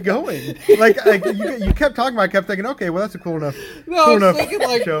just keeps going. Like you kept talking about. I kept thinking, okay, well that's a cool enough No, I was thinking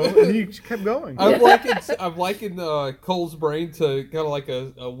like show, and then you just kept going. I've likened Cole's brain to kind of like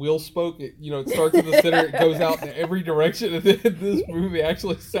a wheel spoke. It starts in the center, it goes out in every direction, and then this movie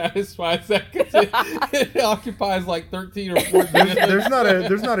actually satisfies that because it occupies like 13 or 14 minutes.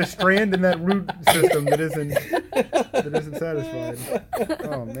 There's not a strand in that root system that isn't satisfied.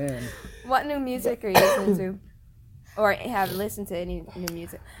 Oh man. what new music are you listening to? Or have listened to any new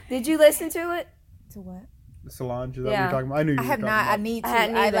music? Did you listen to it? To what? Solange, is that what Yeah. you're talking about? I knew you I were have talking not. I about. need to. I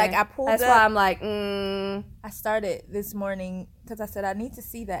hadn't either. I pulled That's up. why I'm like, I started this morning because I said I need to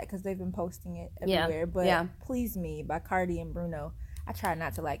see that because they've been posting it Yeah, everywhere. But yeah. Please Me by Cardi and Bruno. I try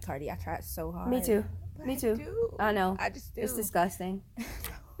not to like Cardi. I tried so hard. me too. But Me I too. do. I know. I just do. It's disgusting.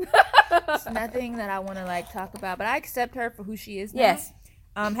 It's nothing that I want to like talk about, but I accept her for who she is now. Yes.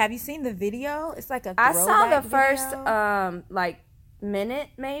 Have you seen the video? It's like a I saw throwback the first video. like minute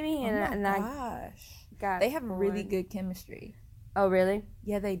maybe, and I gosh. got They have really bored. good chemistry. Oh really?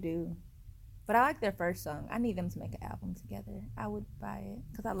 Yeah, they do. But I like their first song. I need them to make an album together. I would buy it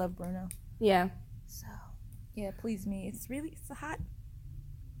because I love Bruno. Yeah. So, yeah, Please Me. It's a hot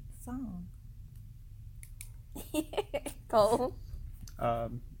song. Cole.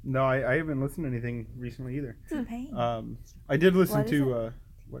 No, I haven't listened to anything recently either. T-Pain. I did listen What is to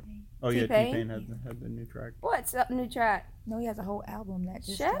what? Oh yeah, T-Pain? T-Pain had the new track. What's up? New track? No, he has a whole album that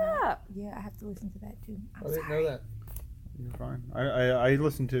just Shut dropped. up. Yeah, I have to listen to that too. I didn't know that. You're fine. I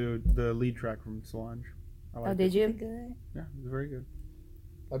listened to the lead track from Solange. I Oh, liked did it. you? Good. Yeah, it was very good.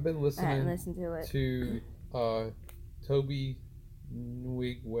 I've been I hadn't listening listened to it. to Toby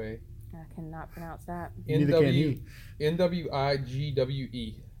Nwigwe. I cannot pronounce that. Neither can he.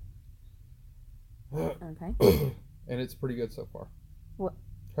 Nwigwe. Okay. And it's pretty good so far. What?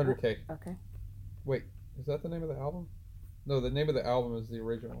 100K. Okay. Wait, is that the name of the album? No, the name of the album is the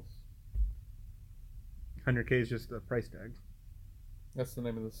originals. 100K is just the price tag. That's the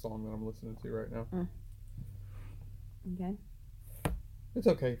name of the song that I'm listening to right now. Okay. It's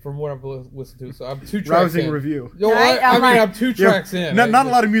okay from what I've listened to. So I'm 2 tracks Rousing in. review. Yo, Right? I I'm mean, like- I'm 2 tracks in. Not a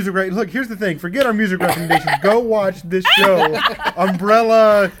lot of music. Look, here's the thing. Forget our music recommendations. Go watch this show,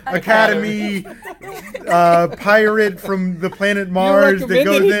 Umbrella Academy. pirate from the planet Mars that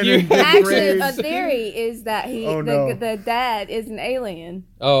goes in and digs Actually, a graves. theory is that the dad is an alien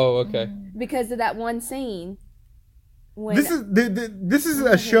Oh, okay. because of that one scene. When This is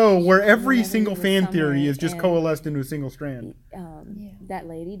a show where every whenever single he was fan theory is just somewhere coalesced into a single strand. that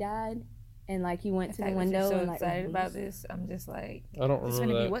lady died, and like he went to the I was window so and like excited about this. I'm just like, I don't it's remember gonna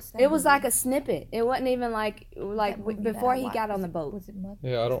be that. what's that? It was movie? like a snippet. It wasn't even like That movie that before I he watched. got on the boat. Was it Mother?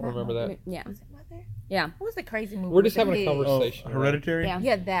 Yeah, I don't It's not remember Mother. that. Yeah, Was it Mother? yeah. What was the crazy movie? We're just with the having a pig? conversation. Hereditary? Yeah.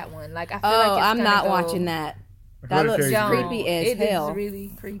 Yeah, that one. Like I feel Oh, like it's I'm gonna not go- watching that. That looks Hereditary's Don't. great. creepy as It hell. is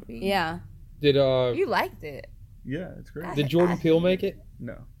really creepy. Yeah. Did You liked it. Yeah, it's great. Did Jordan Peele make it?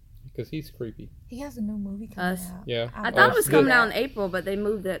 No. Because he's creepy. He has a new movie coming Us. out. Yeah. I Oh, thought it was good. coming out in April, but they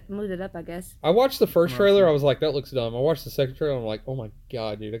moved it up, I guess. I watched the first trailer. I was like, that looks dumb. I watched the second trailer. I'm like, oh my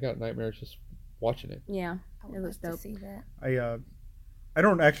god, dude, I got nightmares just watching it. Yeah, I it would looks love dope. to see that. I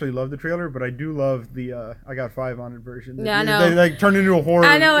don't actually love the trailer, but I do love the I got 5 on it version. Yeah, I know. They like turned into a horror.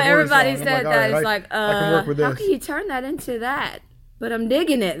 I know horror everybody song. I'm said like, that. all It's right, like, I can work with how this. can you turn that into that? But I'm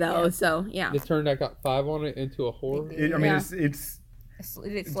digging it though, so yeah. It turned out got 5 on it into a horror. I mean, Yeah. it's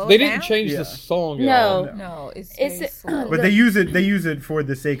Did it slow They it didn't down? change Yeah. the song at No. all. No, it's It's- very slow. but they use it for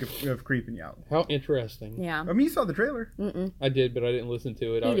the sake of creeping you out. How interesting. Yeah. I mean, you saw the trailer. Mm-mm. I did, but I didn't listen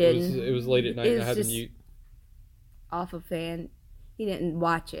to it. He It was late at night, It and I was had to just- mute. Off of fan. He didn't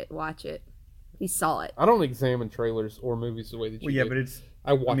watch it. He saw it. I don't examine trailers or movies the way that you Well, yeah, do. but it's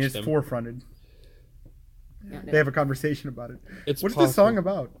I watch it's them. forefronted. Yeah. They have a conversation about it. It's What's possible. the song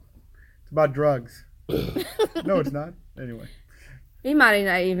about? It's about drugs. No, it's not. Anyway, He might have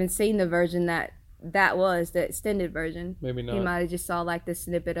not even seen the version that was the extended version. Maybe He not. might have just saw like the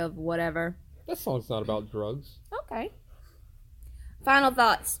snippet of whatever. That song's not about drugs. Okay. Final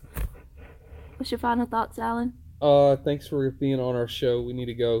thoughts. What's your final thoughts, Alan? Thanks for being on our show. We need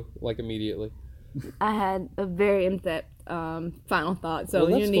to go like immediately. I had a very in-depth final thought, so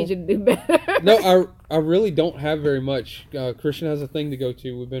Well, you that's need cool. you to do better. No, I really don't have very much. Christian has a thing to go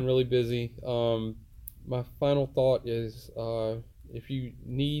to. We've been really busy. My final thought is, if you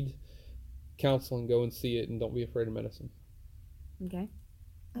need counseling, go and see it, and don't be afraid of medicine. Okay.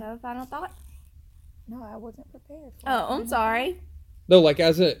 You have a final thought? No, I wasn't prepared. For Oh, I'm sorry. No, like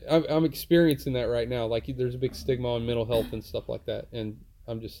I'm experiencing that right now. Like there's a big stigma on mental health and stuff like that, and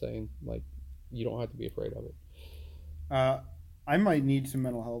I'm just saying, like, you don't have to be afraid of it. I might need some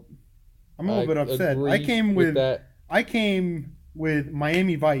mental help. I'm a little I bit upset. agree I came with that. I came with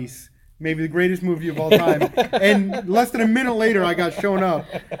Miami Vice, maybe the greatest movie of all time, and less than a minute later, I got shown up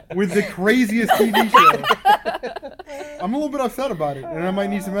with the craziest TV show. I'm a little bit upset about it, and I might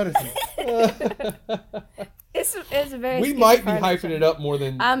need some medicine. It's a very. We might be hyping it up more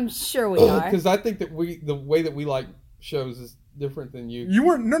than I'm sure we are. because I think that the way that we like shows is different than you. You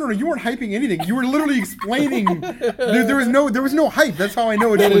weren't you weren't hyping anything. You were literally explaining. There was no hype. That's how I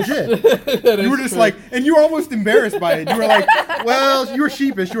know it's legit. That You were is just true. like, and you were almost embarrassed by it. You were like, well, you were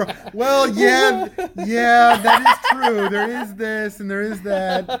sheepish. You were, well, yeah, that is true. There is this and there is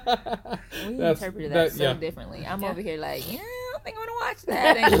that. We That's- interpreted that- that so yeah. differently. I'm over here like, yeah, I don't think I'm gonna watch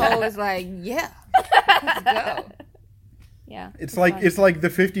that. And Cole is like, yeah, let's go. Yeah. It's like the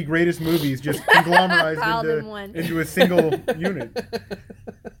 50 greatest movies just conglomerized Piled in one. into a single unit.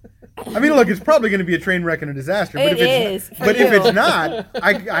 I mean, look, it's probably going to be a train wreck and a disaster. But It is, for But if you. it's not,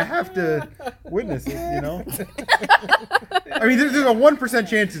 I have to witness it. You know. I mean, there's a 1%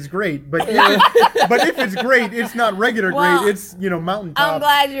 chance it's great, but if it's great, it's not regular Well, great. It's mountaintop. I'm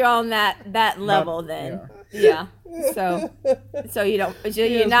glad you're on that level then. Yeah. So you don't. So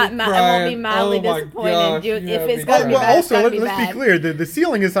you're not. I won't be mildly Oh my disappointed. gosh, You, you if have it's me gonna be crying. bad, it's Also, gonna be let's bad. be clear: the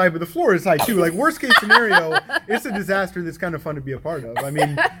ceiling is high, but the floor is high too. Like worst case scenario, it's a disaster that's kind of fun to be a part of. I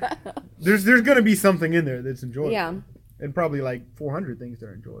mean, there's going to be something in there that's enjoyable. Yeah. And probably like 400 things that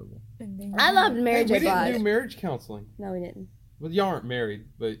are enjoyable. I loved Hey, Marriage we at didn't do First. marriage counseling. No, we didn't. Well, y'all aren't married,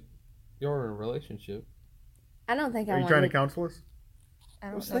 but y'all are in a relationship. I don't think I Are you wanted. trying to counsel us?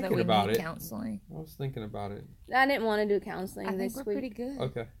 I was don't know that thinking we about need it. counseling. I was thinking about it. I didn't want to do counseling I think this we're week. pretty good.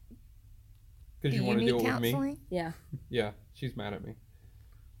 Okay. Because Do you want to need do it with me? counseling? Yeah. Yeah, she's mad at me.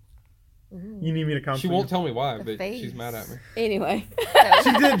 Ooh. You need me to counsel She you? won't tell me why, The but face. she's mad at me. Anyway.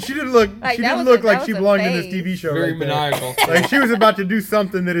 She did look. Like, she that did was look a- like that she was a belonged in this phase. TV show. Very right there. maniacal. Like she was about to do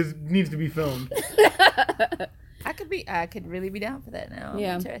something that needs to be filmed. I could really be down for that now. I'm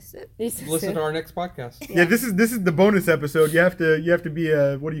Yeah. interested. Listen to our next podcast. Yeah, this is the bonus episode. You have to be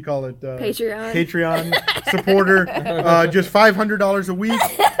a, what do you call it? Patreon. Patreon supporter. Just $500 a week,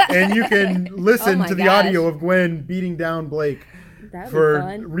 and you can listen Oh my to the gosh. audio of Gwen beating down Blake That'd be for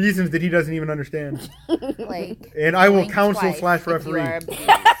fun. reasons that he doesn't even understand. Like, And I will blink counsel twice / if you referee. are abused.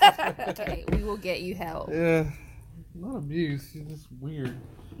 Okay, we will get you help. Yeah, not abuse. It's just weird.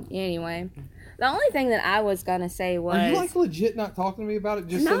 Anyway, the only thing that I was gonna say was, Are you like legit not talking to me about it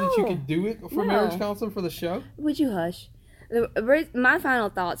just so that you could do it for marriage counseling for the show? Would you hush? My final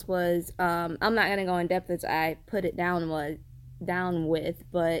thoughts was, I'm not gonna go in depth as I put it down with,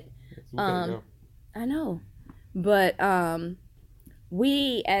 but I know, but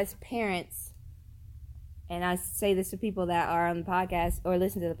we as parents, and I say this to people that are on the podcast or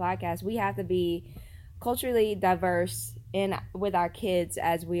listen to the podcast, we have to be culturally diverse with our kids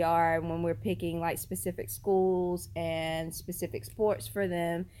as we are when we're picking like specific schools and specific sports for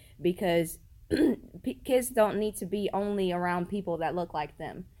them, because kids don't need to be only around people that look like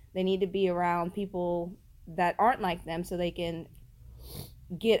them. They need to be around people that aren't like them so they can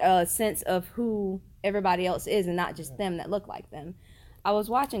get a sense of who everybody else is and not just them that look like them. I was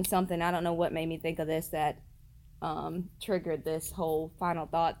watching something, I don't know what made me think of this, that triggered this whole final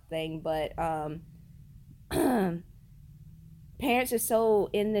thought thing, but parents are so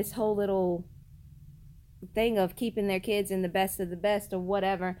in this whole little thing of keeping their kids in the best of the best or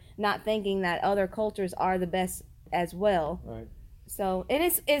whatever, not thinking that other cultures are the best as well. Right. So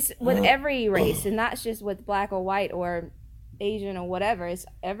it's with every race, and not just with black or white or Asian or whatever. It's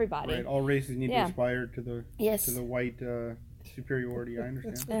everybody. Right. All races need to aspire to the white superiority. I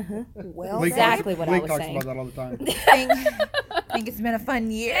understand. Well, Blake exactly what I Blake was talks saying. about that all the time. I think it's been a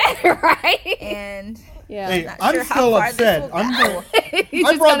fun year, Right? and Hey, not I'm sure how still far this upset. will go.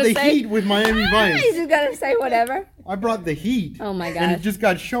 I brought the heat with Miami Vice. He's just gonna say whatever. I brought the heat. Oh my And gosh. it just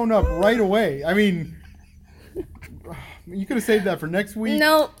got shown up right away. I mean, you could have saved that for next week.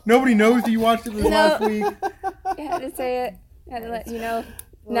 No. Nobody knows that you watched it this last week. I had to say it. I had to let you know.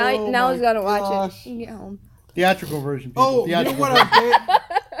 Oh Now he's gonna watch gosh. it. You can get home. Theatrical version, people. Oh, you know Theatrical what version. I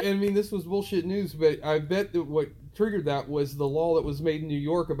bet? I mean, this was bullshit news, but I bet that what triggered that was the law that was made in New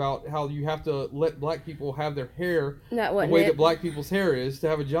York about how you have to let black people have their hair That the wasn't way it. that black people's hair is to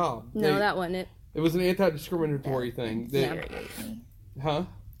have a job. No, that wasn't it. It was an anti-discriminatory thing. That, Infuriate me. Huh?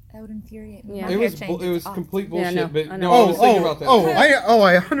 That would infuriate me. Yeah. My It hair was changes it was often. complete Yeah, I bullshit. know, But I no, know. I was thinking about that.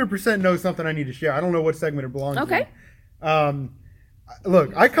 I 100% know something I need to share. I don't know what segment it belongs Okay. to.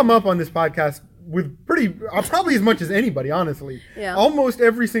 Look, I come up on this podcast with probably as much as anybody, honestly. Yeah. Almost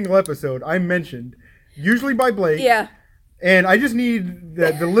every single episode I'm mentioned, usually by Blake. Yeah. And I just need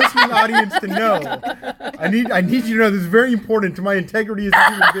the listening audience to know. I need you to know this is very important to my integrity as a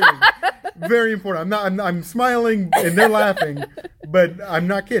human being. Very important. I'm smiling and they're laughing, but I'm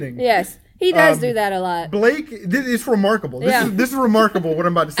not kidding. Yes. He does do that a lot. Blake, it's remarkable. This is remarkable what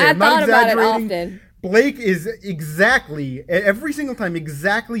I'm about to say. I I'm not thought about it exaggerating. often. Blake is every single time,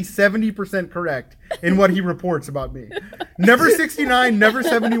 exactly 70% correct in what he reports about me. Never 69, never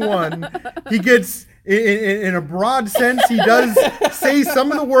 71. He gets, in a broad sense, he does say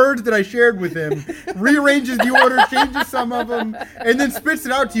some of the words that I shared with him, rearranges the order, changes some of them, and then spits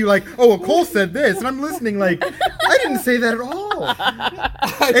it out to you like, oh, well, Cole said this. And I'm listening like, I didn't say that at all.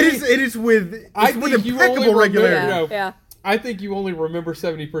 It is with impeccable regularity. No. Yeah. I think you only remember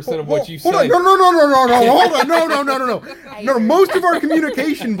 70% of what you Hold say. on. No. Hold on. No. Most of our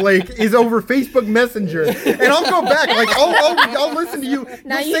communication, Blake, is over Facebook Messenger. And I'll go back. Like, I'll listen to you.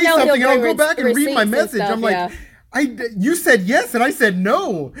 Now You'll you say know something, he'll and I'll bring go back and read my receipts and message. stuff, I'm like, yeah. you said yes, and I said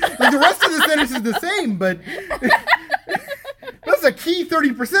no. Like, the rest of the sentence is the same, but that's a key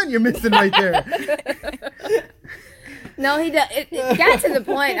 30% you're missing right there. No, he does. It got to the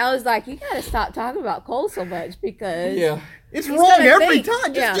point. I was like, you gotta stop talking about Cole so much because It's he's wrong gonna every think.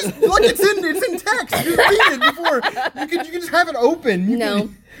 time. Yeah. Just look, it's in text. Just read it before. You can just have it open. He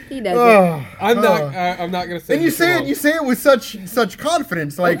doesn't. I'm not gonna say. And you say it with such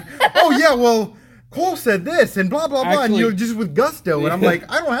confidence, like, oh yeah, well, Cole said this and blah blah blah, and Actually- you're just with gusto, and I'm like,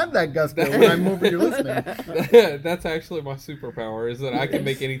 I don't have that gusto when I'm over here listening. That's actually my superpower, is that I can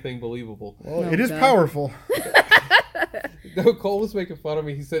make anything believable. Well, it is powerful. No, Cole was making fun of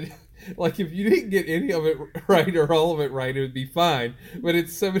me. He said, like, if you didn't get any of it right or all of it right, it would be fine. But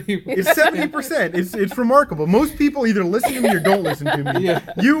it's 70%. It's 70%. It's remarkable. Most people either listen to me or don't listen to me. Yeah.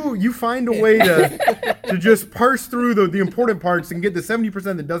 You find a way to just parse through the important parts and get the 70%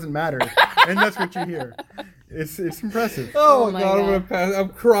 that doesn't matter, and that's what you hear. It's impressive. Oh, Oh my my God, I'm God. gonna pass. I'm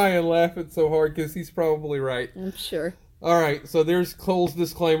crying, laughing so hard because he's probably right. I'm sure. All right, so there's Cole's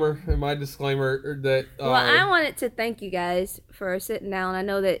disclaimer and my disclaimer that. Well, I wanted to thank you guys for sitting down. I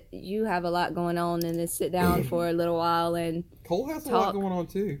know that you have a lot going on, and just sit down for a little while and Cole has a lot talk. going on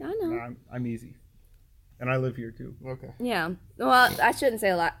too. I know. I'm easy, and I live here too. Okay. Yeah. Well, I shouldn't say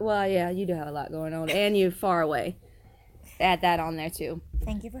a lot. Well, yeah, you do have a lot going on, and you're far away. Add that on there too.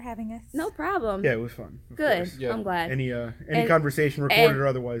 Thank you for having us. No problem. Yeah, it was fun. Of Good. course. Yeah. I'm glad. Any And- conversation, recorded and- or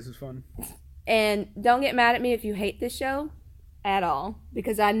otherwise, is fun. And don't get mad at me if you hate this show at all,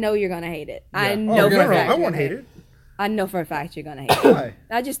 because I know you're gonna hate it. I Yeah. know Oh, for no, a no, fact I you're won't gonna hate it. I know for a fact you're gonna hate it. Why?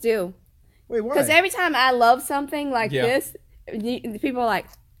 I just do. Wait, why? Because every time I love something like Yeah. this, the people are like,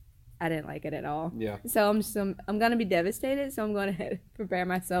 I didn't like it at all. Yeah. So I'm gonna be devastated. So I'm gonna prepare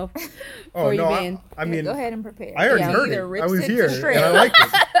myself Oh for you no, being. I mean, go ahead and prepare. I already Yeah. heard Either it. rips I was it to here, shreds. and I liked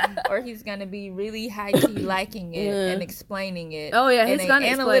it. Or he's gonna be really high key liking it Yeah. and explaining it. Oh yeah, in he's an gonna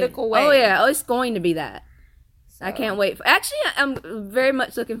analytical explain. way. Oh yeah, it's going to be that. I So, can't wait. Actually, I'm very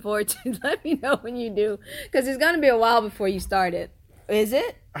much looking forward to. Let me know when you do, because it's gonna be a while before you start it. Is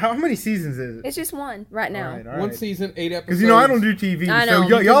it? How many seasons is it? It's just one right now. All right. One season, 8 episodes. Because I don't do TV, I so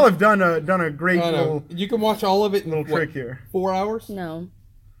know. y'all have done a great No, no. little You can watch all of it in little what, trick here. 4 hours? No.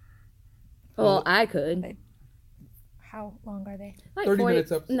 Well, I could. how long are they? Like 30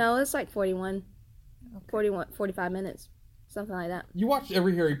 minutes episode. No, it's like 41, 45 minutes, something like that. You watched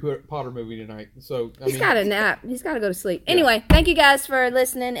every Harry Potter movie tonight, so I He's mean, got a nap. He's got to go to sleep. Anyway, thank you guys for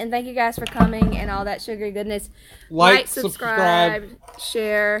listening, and thank you guys for coming and all that sugary goodness. like, subscribe,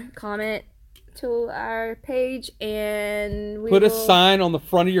 share, comment to our page, and we put a will... sign on the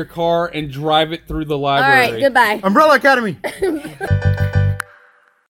front of your car and drive it through the All library. right, goodbye. Umbrella Academy.